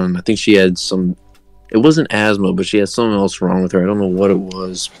inhaler around. I think she had it wasn't asthma, but she had something else wrong with her. I don't know what it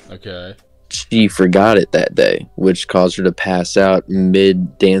was. Okay. She forgot it that day, which caused her to pass out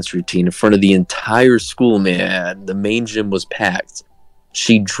mid-dance routine in front of the entire school, man. The main gym was packed.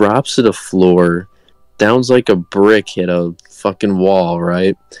 She drops to the floor, sounds like a brick hit a fucking wall,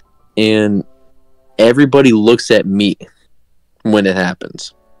 right? And everybody looks at me when it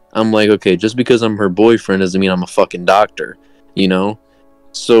happens. I'm like, okay, just because I'm her boyfriend doesn't mean I'm a fucking doctor,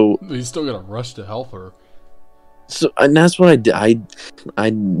 So you still gotta rush to help her. So, and that's what I did.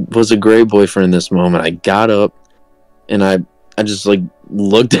 I was a great boyfriend in this moment. I got up and I just like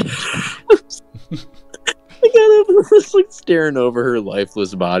looked at her. I got up and was like staring over her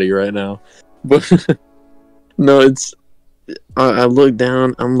lifeless body right now. But no, I looked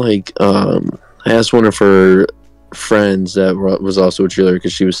down. I'm like, I asked one of her friends that was also a cheerleader,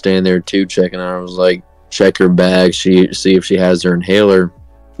 because she was standing there too, checking on her. I was like, check her bag, see if she has her inhaler.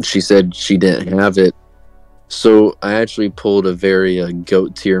 She said she didn't have it. So I actually pulled a very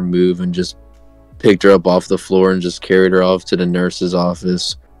goat tier move and just picked her up off the floor and just carried her off to the nurse's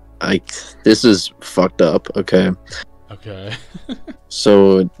office. This is fucked up, okay? Okay.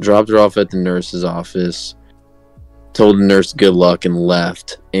 So dropped her off at the nurse's office, told the nurse good luck, and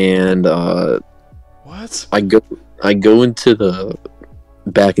left. And what What? I go back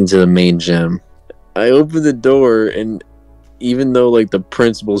into the main gym. I open the door, and even though like the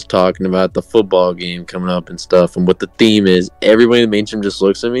principal's talking about the football game coming up and stuff and what the theme is, everybody in the main gym just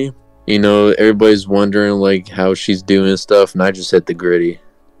looks at me. You know, everybody's wondering like how she's doing and stuff, and I just hit the gritty.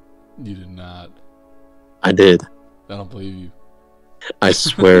 You did not. I did. I don't believe you. I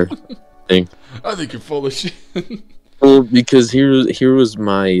swear. I think you're full of shit. Well, because here was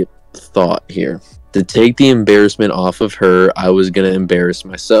my thought here. To take the embarrassment off of her, I was gonna embarrass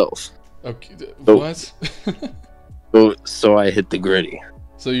myself. Okay, what? So I hit the gritty.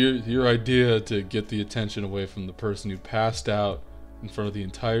 So your idea to get the attention away from the person who passed out in front of the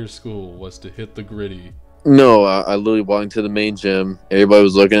entire school was to hit the gritty. No, I literally walked into the main gym. Everybody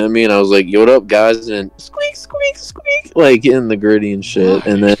was looking at me, and I was like, "Yo, what up, guys?" And squeak, squeak, squeak, like in the gritty and shit.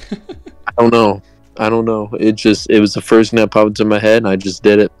 Why? And then I don't know. It was the first thing that popped into my head, and I just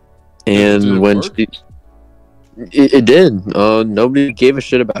did it. And did it when work? it did, nobody gave a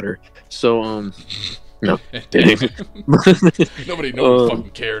shit about her. So no, kidding. Nobody fucking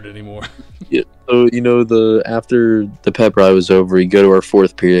cared anymore. Yeah. So after the pep rally was over, we go to our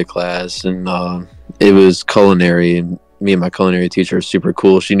fourth period class, and it was culinary, and me and my culinary teacher are super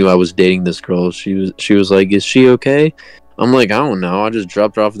cool. She knew I was dating this girl. She was like, "Is she okay?" I'm like, "I don't know. I just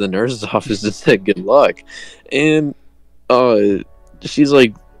dropped her off at the nurse's office and said good luck." And she's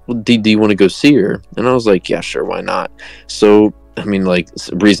like, well, do you want to go see her? And I was like, yeah, sure, why not? So I mean, like,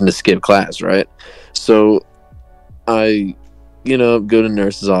 reason to skip class, right? So I go to the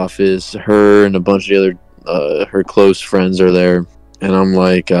nurse's office. Her and a bunch of the other her close friends are there, and I'm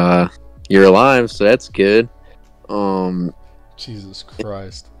like, you're alive, so that's good. Jesus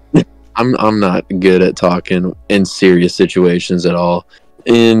Christ. I'm not good at talking in serious situations at all.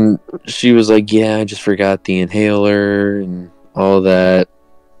 And she was like, yeah, I just forgot the inhaler and all that.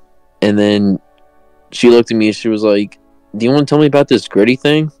 And then she looked at me and she was like, do you want to tell me about this gritty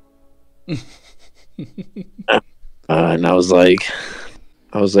thing? And I was like,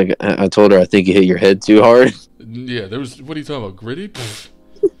 I told her, I think you hit your head too hard. Yeah, what are you talking about? Gritty? Pfft.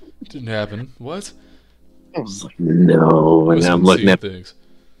 Didn't happen. What? I was like, no. And I'm looking at things.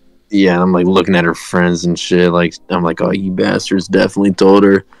 Yeah, I'm like looking at her friends and shit. Like, I'm like, oh, you bastards definitely told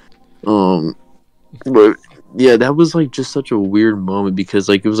her. But yeah, that was like just such a weird moment because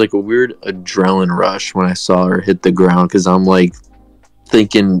like it was like a weird adrenaline rush when I saw her hit the ground because I'm like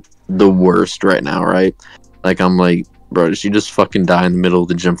thinking the worst right now, right? Like I'm like, bro, did she just fucking die in the middle of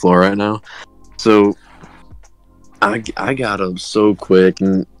the gym floor right now? So I got up so quick,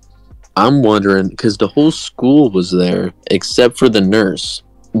 and I'm wondering because the whole school was there except for the nurse.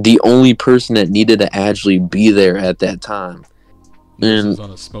 The only person that needed to actually be there at that time. Nurse was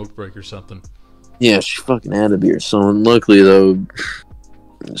on a smoke break or something. Yeah, she fucking had to be or something. Luckily, though,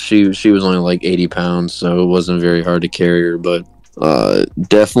 she was only like 80 pounds, so it wasn't very hard to carry her. But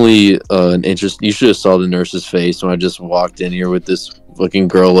definitely an interest. You should have saw the nurse's face when I just walked in here with this fucking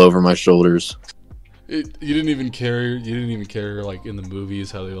girl over my shoulders. You didn't even carry her like in the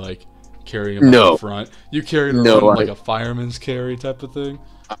movies, how they like carry him out front. You carried her on like a fireman's carry type of thing.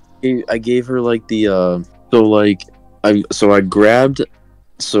 I gave her like the I grabbed.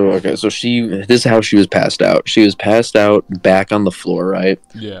 So this is how she was passed out. She was passed out back on the floor, right?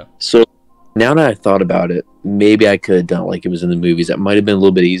 Yeah. So now that I thought about it, maybe I could have done it like it was in the movies. That might have been a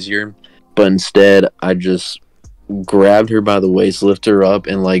little bit easier. But instead, I just grabbed her by the waist, lifted her up,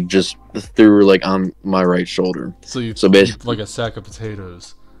 and like just threw her like on my right shoulder. So basically like a sack of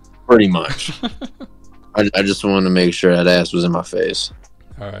potatoes. Pretty much. I just wanted to make sure that ass was in my face.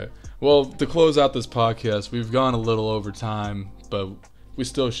 All right. Well, to close out this podcast, we've gone a little over time, but we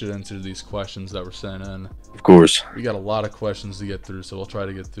still should answer these questions that were sent in. Of course. We got a lot of questions to get through, so we'll try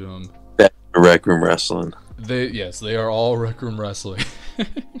to get through them. Back to Rec Room Wrestling. They are all Rec Room Wrestling.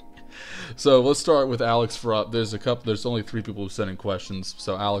 So let's start with Alex Frost. There's only 3 people who sent in questions,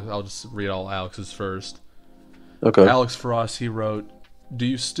 so Alex, I'll just read all Alex's first. Okay. Alex Frost, he wrote, do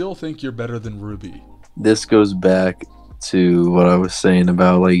you still think you're better than Ruby? This goes back to what I was saying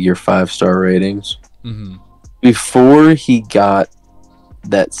about like your 5-star ratings. Mm-hmm. Before he got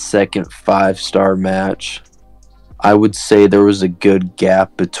that second 5-star match, I would say there was a good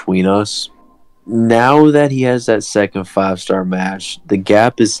gap between us. Now that he has that second 5-star match, the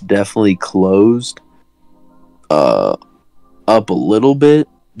gap is definitely closed up a little bit,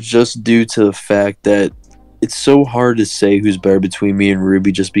 just due to the fact that it's so hard to say who's better between me and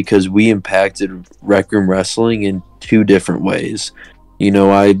Ruby just because we impacted Rec Room Wrestling in 2 different ways.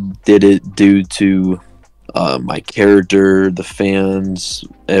 I did it due to my character, the fans,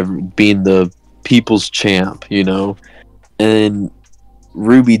 being the people's champ, and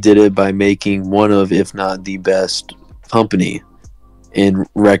Ruby did it by making one of, if not the best company in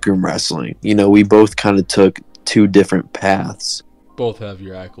Rec Room Wrestling. You know, we both kind of took two different paths. Both have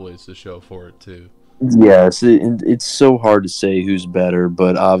your accolades to show for it, too. Yes, it's so hard to say who's better,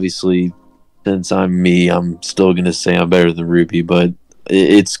 but obviously, since I'm me, I'm still going to say I'm better than Ruby, but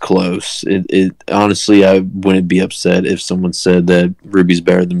it's close. It honestly, I wouldn't be upset if someone said that Ruby's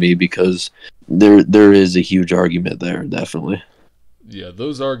better than me, because there is a huge argument there, definitely. Yeah,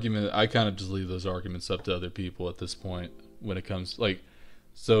 those arguments, I kind of just leave those arguments up to other people at this point when it comes, like,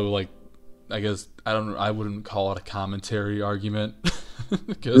 so, like, I guess, I wouldn't call it a commentary argument,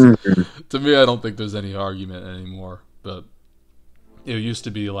 because to me, I don't think there's any argument anymore, but it used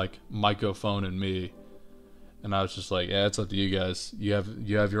to be, like, microphone and me, and I was just like, yeah, it's up to you guys. You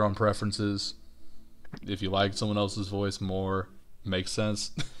have your own preferences. If you like someone else's voice more, makes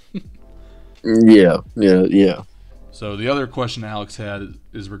sense. Yeah. So the other question Alex had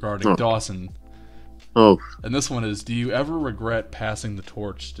is regarding Dawson. Oh. And this one is, do you ever regret passing the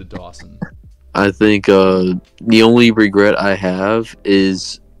torch to Dawson? I think the only regret I have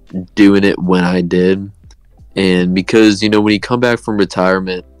is doing it when I did. And because, you know, when you come back from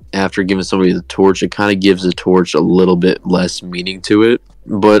retirement after giving somebody the torch, it kind of gives the torch a little bit less meaning to it.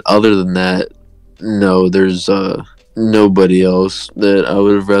 But other than that, no, there's nobody else that I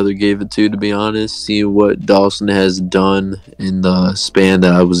would have rather gave it to be honest. See what Dawson has done in the span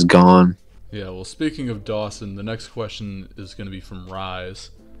that I was gone. Yeah, well, speaking of Dawson, the next question is going to be from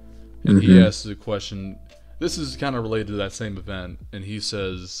Rise. And he asks a question, this is kind of related to that same event, and he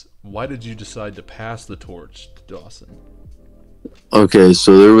says, why did you decide to pass the torch to Dawson? Okay,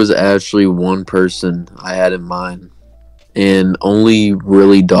 so there was actually one person I had in mind, and only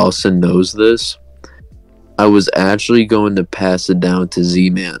really Dawson knows this. I was actually going to pass it down to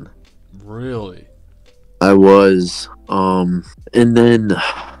Z-Man. Really? I was. And then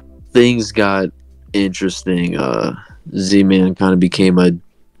things got interesting. Z-Man kind of became a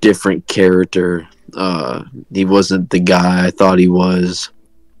different character. He wasn't the guy I thought he was.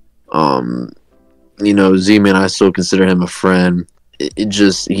 You know, Z-Man, I still consider him a friend.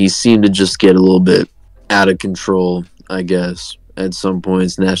 He seemed to just get a little bit out of control, I guess, at some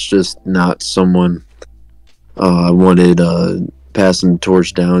points, and that's just not someone I wanted passing the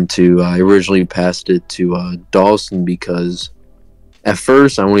torch down to. I originally passed it to Dawson because at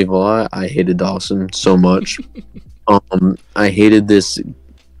first, I won't even lie, I hated Dawson so much. I hated this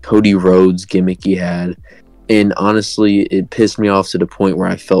Cody Rhodes gimmick he had, and honestly, it pissed me off to the point where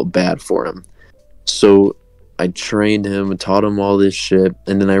I felt bad for him. So I trained him and taught him all this shit,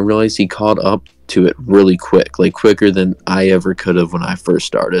 and then I realized he caught up to it really quick, like quicker than I ever could have when I first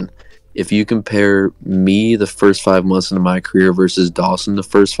started. If you compare me the first 5 months into my career versus Dawson the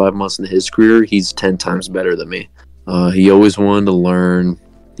first 5 months into his career, he's 10 times better than me. He always wanted to learn.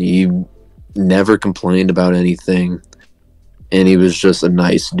 He never complained about anything, and he was just a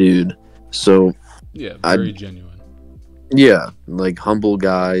nice dude. So yeah, very genuine. Yeah, like humble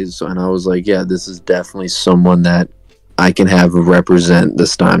guys, and I was like, yeah, this is definitely someone that I can have represent the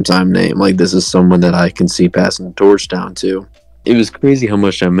StimeTime name. Like, this is someone that I can see passing the torch down to. It was crazy how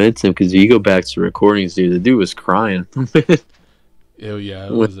much I meant him, because you go back to recordings, dude, the dude was crying. Oh yeah,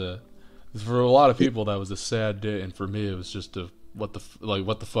 it was for a lot of people that was a sad day, and for me it was just what the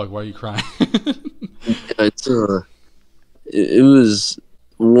fuck, why are you crying? It was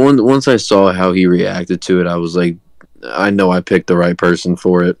once I saw how he reacted to it, I was like, I know I picked the right person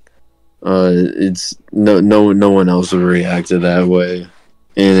for it. It's no one else would react to that way,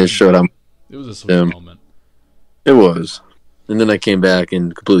 and it showed. It was a sweet moment. It was, and then I came back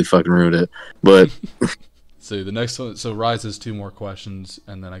and completely fucking ruined it. But so the next one, so Rise has 2 more questions,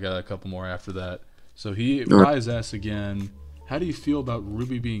 and then I got a couple more after that. So Rise asks again, how do you feel about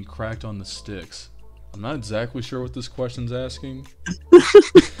Ruby being cracked on the sticks? I'm not exactly sure what this question's asking. I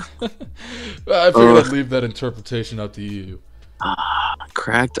figured I'd leave that interpretation up to you.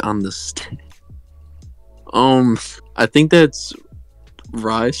 Cracked on the stick. I think that's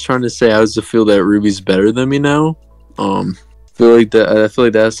Rise trying to say I also feel that Ruby's better than me now. I feel like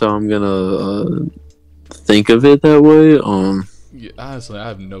that's how I'm gonna think of it that way. Yeah, honestly, I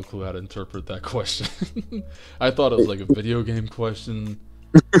have no clue how to interpret that question. I thought it was like a video game question.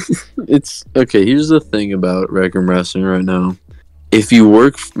 It's okay. Here's the thing about Rec Room Wrestling right now. If you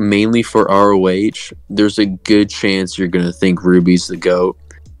work mainly for ROH, there's a good chance you're going to think Ruby's the GOAT.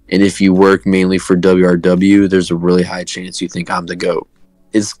 And if you work mainly for WRW, there's a really high chance you think I'm the GOAT.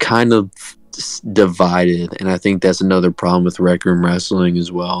 It's kind of divided, and I think that's another problem with Rec Room Wrestling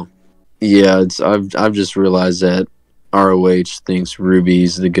as well. Yeah, I've just realized that ROH thinks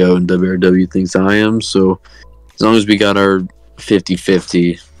Ruby's the GOAT and WRW thinks I am. So as long as we got our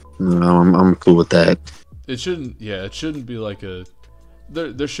 50-50. No, I'm cool with that. It shouldn't. Yeah, it shouldn't be like a.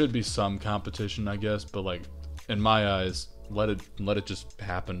 There should be some competition, I guess, but like in my eyes, let it just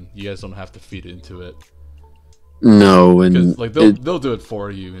happen. You guys don't have to feed into it. No, and because like they'll do it for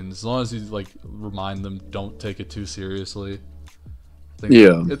you, and as long as you like remind them, don't take it too seriously. I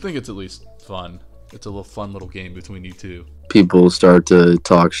think it's at least fun. It's a little fun little game between you two. People start to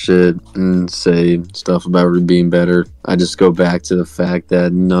talk shit and say stuff about Ruby being better. I just go back to the fact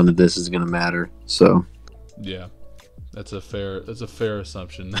that none of this is gonna matter. So yeah, that's a fair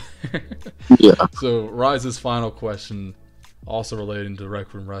assumption. Yeah. So Rise's final question, also relating to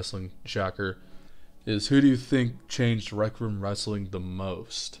Rec Room Wrestling, shocker, is who do you think changed Rec Room Wrestling the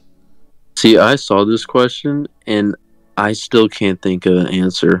most? See, I saw this question and I still can't think of an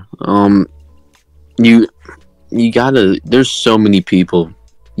answer. You gotta. There's so many people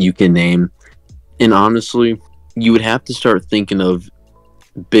you can name, and honestly, you would have to start thinking of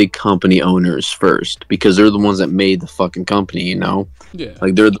big company owners first because they're the ones that made the fucking company. You know, Yeah.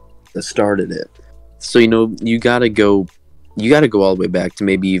 like they're the ones that started it. So you gotta go all the way back to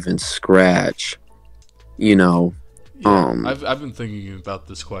maybe even Scratch. Yeah, I've been thinking about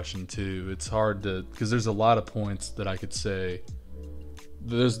this question too. It's hard to because there's a lot of points that I could say.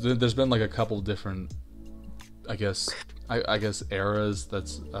 There's been like a couple different, I guess eras. I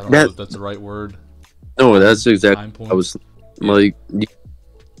don't know if that's the right word. No, that's exactly. I was like,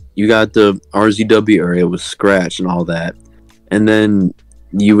 you got the RZW area with Scratch and all that, and then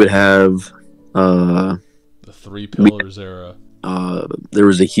you would have the Three Pillars era. There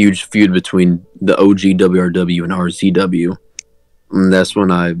was a huge feud between the OG WRW and RZW. And that's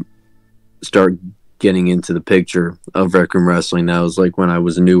when I start getting into the picture of Rec Room Wrestling. That was like when I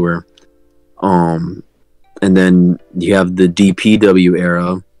was newer. And then you have the DPW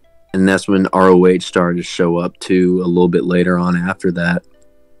era, and that's when ROH started to show up too a little bit later on after that.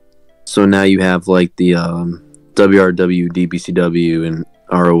 So now you have like the WRW, DBCW, and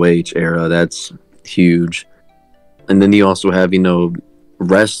ROH era. That's huge. And then you also have,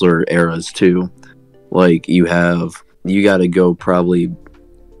 wrestler eras too. Like you got to go probably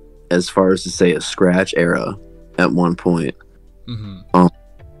as far as to say a Scratch era at one point. Mm-hmm.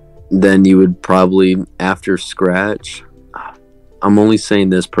 Then you would probably, after Scratch, I'm only saying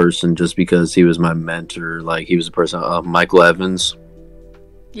this person just because he was my mentor. Like he was a person, Michael Evans.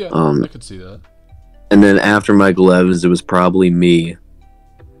 Yeah, I could see that. And then after Michael Evans, it was probably me.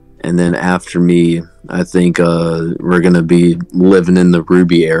 And then after me, I think we're going to be living in the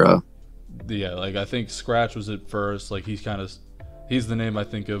Ruby era. Yeah, like I think Scratch was at first. Like he's the name I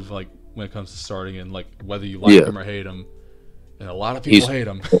think of like when it comes to starting and like whether you like him or hate him. And a lot of people hate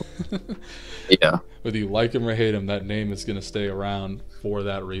him. Yeah. Whether you like him or hate him, that name is going to stay around for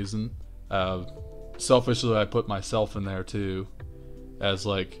that reason. Selfishly, I put myself in there too, as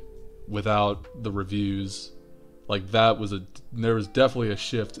like without the reviews, like there was definitely a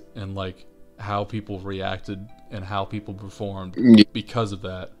shift in like how people reacted and how people performed because of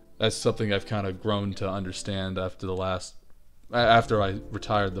that. That's something I've kind of grown to understand after I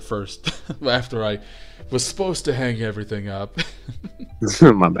retired after I was supposed to hang everything up.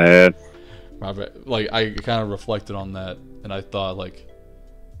 My bad. Like I kind of reflected on that, and I thought like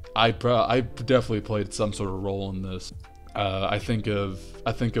I definitely played some sort of role in this. I think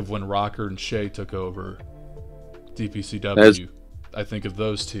of when Rocker and Shay took over DPCW. I think of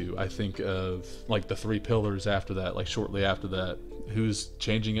those two. I think of like the Three Pillars after that, like shortly after that. Who's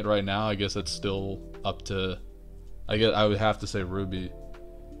changing it right now? I guess that's still up to. I guess I would have to say Ruby.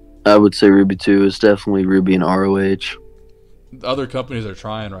 I would say Ruby too. It's definitely Ruby and ROH. Other companies are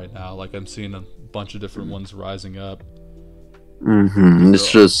trying right now. Like I'm seeing a bunch of different ones rising up. Mm-hmm.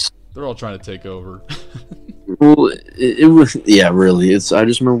 They're all trying to take over. Well, it was really. I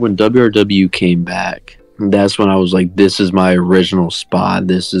just remember when WRW came back. That's when I was like, this is my original spot.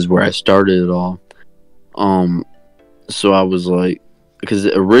 This is where I started it all. So I was like, because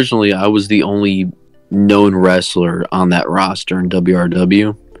originally I was the only known wrestler on that roster in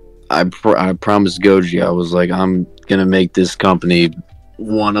WRW. I promised Goji, I was like, I'm gonna make this company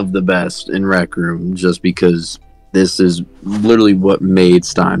one of the best in Rec Room, just because this is literally what made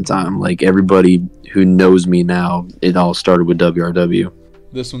StimeTime. Like everybody who knows me now, it all started with WRW.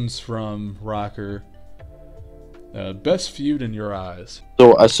 This one's from Rocker. Best feud in your eyes.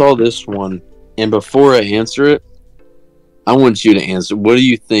 So I saw this one, and before I answer it, I want you to answer. What do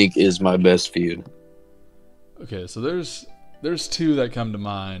you think is my best feud? Okay, so there's two that come to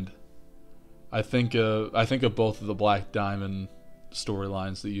mind. I think of both of the Black Diamond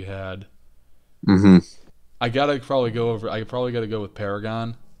storylines that you had. Mm-hmm. I probably got to go with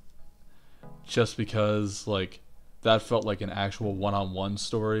Paragon, just because like that felt like an actual one-on-one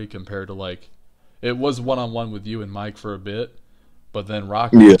story compared to like it was one-on-one with you and Mike for a bit, but then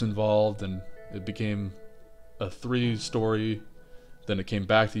Rocky was involved and it became a 3-story. Then it came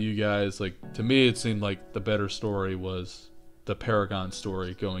back to you guys. Like, to me, it seemed like the better story was the Paragon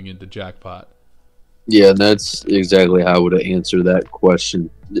story going into Jackpot. Yeah, that's exactly how I would have answered that question.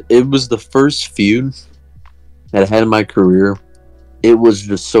 It was the first feud that I had in my career. It was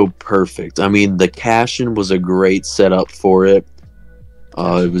just so perfect. I mean, the cash-in was a great setup for it.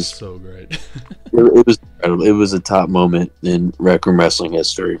 It was so great. it was incredible. It was a top moment in Rec Room Wrestling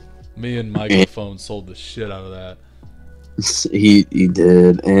history. Me and Microphone sold the shit out of that. He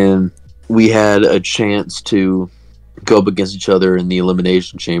did, and we had a chance to go up against each other in the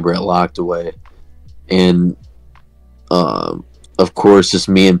Elimination Chamber at Locked Away, and of course, just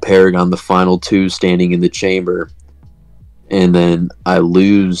me and Paragon, the final 2 standing in the chamber, and then I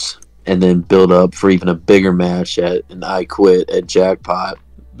lose, and then build up for even a bigger match at an I Quit at Jackpot.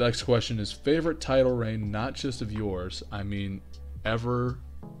 Next question is favorite title reign, not just of yours. I mean, ever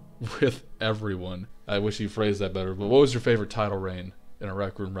with everyone. I wish you phrased that better, but what was your favorite title reign in a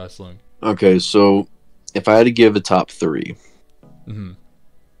Rec Room Wrestling? Okay, so if I had to give a top 3, mm-hmm.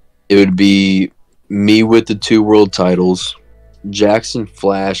 It would be me with the 2 world titles, Jackson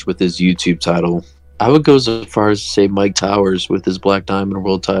Flash with his YouTube title. I would go so far as to say Mike Towers with his Black Diamond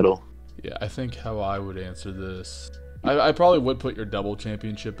world title. Yeah, I think how I would answer this, I probably would put your double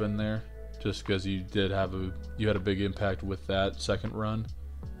championship in there, just because you had a big impact with that second run.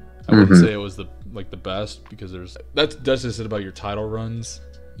 I wouldn't say it was the best, because that's just it about your title runs.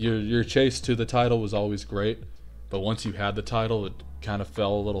 Your chase to the title was always great, but once you had the title, it kind of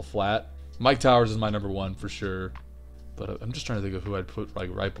fell a little flat. Mike Towers is my number 1 for sure, but I'm just trying to think of who I'd put like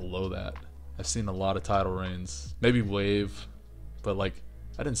right below that. I've seen a lot of title reigns, maybe Wave, but like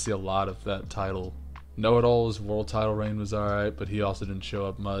I didn't see a lot of that title. Know-It-All's world title reign was alright, but he also didn't show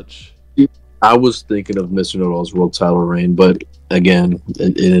up much. I was thinking of Mr. Know-It-All's world title reign, but again,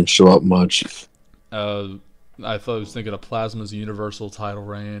 it didn't show up much. I was thinking of Plasma's universal title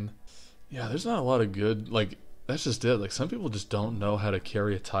reign. Yeah, there's not a lot of good, like, that's just it. Like, some people just don't know how to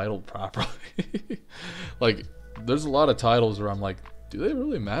carry a title properly. Like, there's a lot of titles where I'm like, do they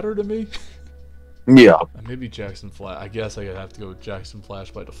really matter to me? Yeah. Maybe Jackson Flash. I guess I could have to go with Jackson Flash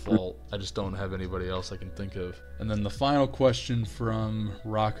by default. I just don't have anybody else I can think of. And then the final question from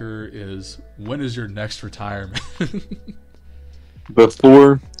Rocker is, when is your next retirement?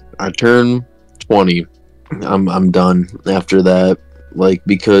 Before I turn 20, I'm done after that. Like,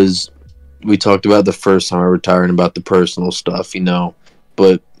 because we talked about the first time I retired and about the personal stuff, you know.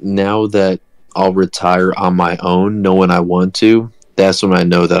 But now that I'll retire on my own, knowing I want to, that's when I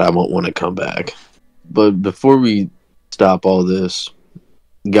know that I won't want to come back. But before we stop all this,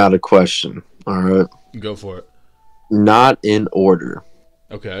 got a question, all right? Go for it. Not in order.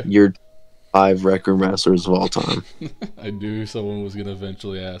 Okay. Your 5 Rec Room wrestlers of all time. I knew someone was going to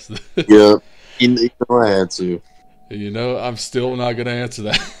eventually ask this. Yeah, you know I had to. You know, I'm still not going to answer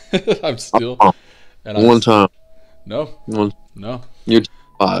that. I'm still... One time. No. No. You're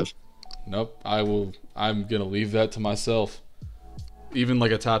 5. Nope. I'm going to leave that to myself. Even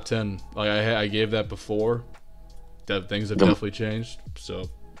like a top 10, like I gave that before. That things have definitely changed, so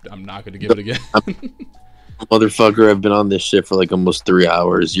I'm not going to give it again. Motherfucker, I've been on this shit for like almost 3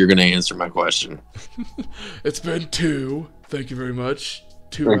 hours. You're going to answer my question. It's been 2. Thank you very much.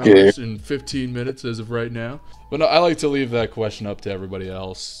 2 hours and 15 minutes as of right now. But no, I like to leave that question up to everybody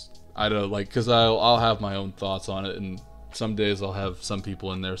else. I don't like, because I'll have my own thoughts on it, and some days I'll have some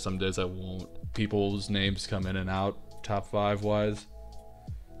people in there, some days I won't. People's names come in and out, top 5 wise.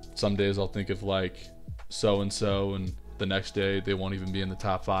 Some days I'll think of like so-and-so, and the next day they won't even be in the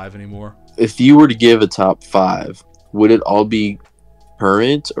top 5 anymore. If you were to give a top 5, would it all be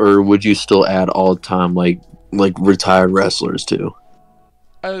current, or would you still add all time like retired wrestlers too?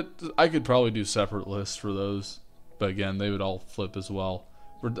 I could probably do separate lists for those, but again, they would all flip as well.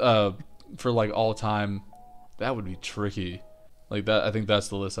 For like all time, that would be tricky. Like that, I think that's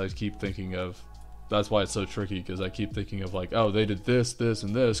the list I keep thinking of. That's why it's so tricky, because I keep thinking of like, oh, they did this, this,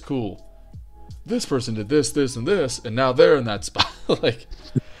 and this, cool. This person did this, this, and this, and now they're in that spot.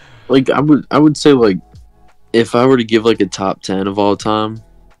 like I would say, like, if I were to give like a top 10 of all time,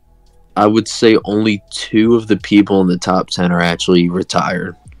 I would say only 2 of the people in the top 10 are actually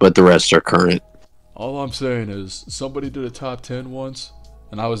retired, but the rest are current. All I'm saying is somebody did a top 10 once,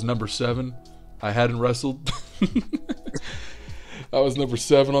 and I was number 7. I hadn't wrestled. I was number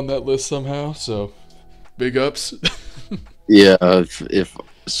 7 on that list somehow, so big ups. Yeah, if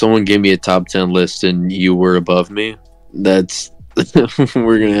someone gave me a top 10 list and you were above me, that's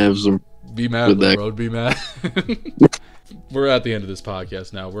we're gonna have some Be mad, little road. Be mad. We're at the end of this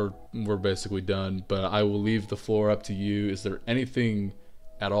podcast now. We're basically done. But I will leave the floor up to you. Is there anything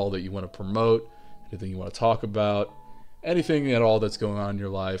at all that you want to promote? Anything you want to talk about? Anything at all that's going on in your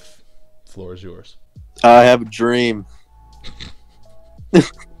life? The floor is yours. I have a dream.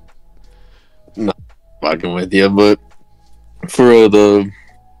 Not fucking with you, but for the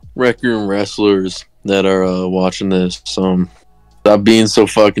Rec Room wrestlers that are watching this, stop being so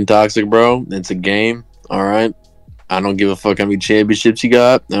fucking toxic, bro. It's a game, all right? I don't give a fuck how many championships you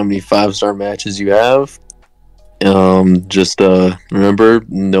got, how many 5-star matches you have. Just remember,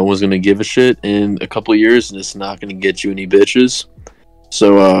 no one's gonna give a shit in a couple of years, and it's not gonna get you any bitches.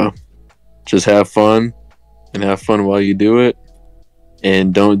 So just have fun, and have fun while you do it,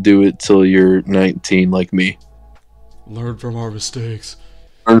 and don't do it till you're 19 like me. Learn from our mistakes.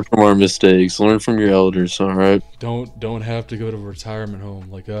 Learn from our mistakes. Learn from your elders. All right. Don't have to go to a retirement home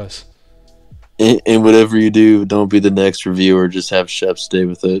like us. And whatever you do, don't be the next reviewer. Just have Shep stay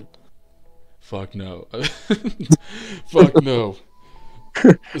with it. Fuck no. Fuck no.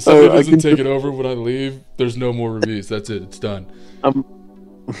 If somebody doesn't take it over when I leave, there's no more reviews. That's it. It's done.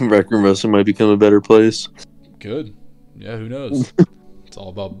 Rec Room Wrestling might become a better place. Good. Yeah, who knows? It's all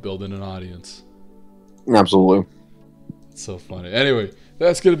about building an audience. Absolutely. It's so funny. Anyway,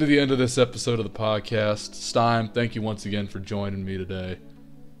 that's going to be the end of this episode of the podcast. Stime, thank you once again for joining me today.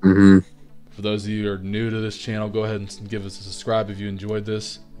 Mm-hmm. For those of you who are new to this channel, go ahead and give us a subscribe if you enjoyed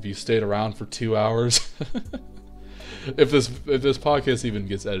this. If you stayed around for 2 hours. If this podcast even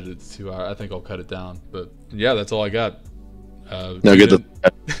gets edited to 2 hours, I think I'll cut it down. But yeah, that's all I got. No, get the...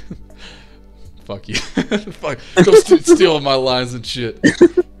 Fuck you. Fuck. Don't steal my lines and shit.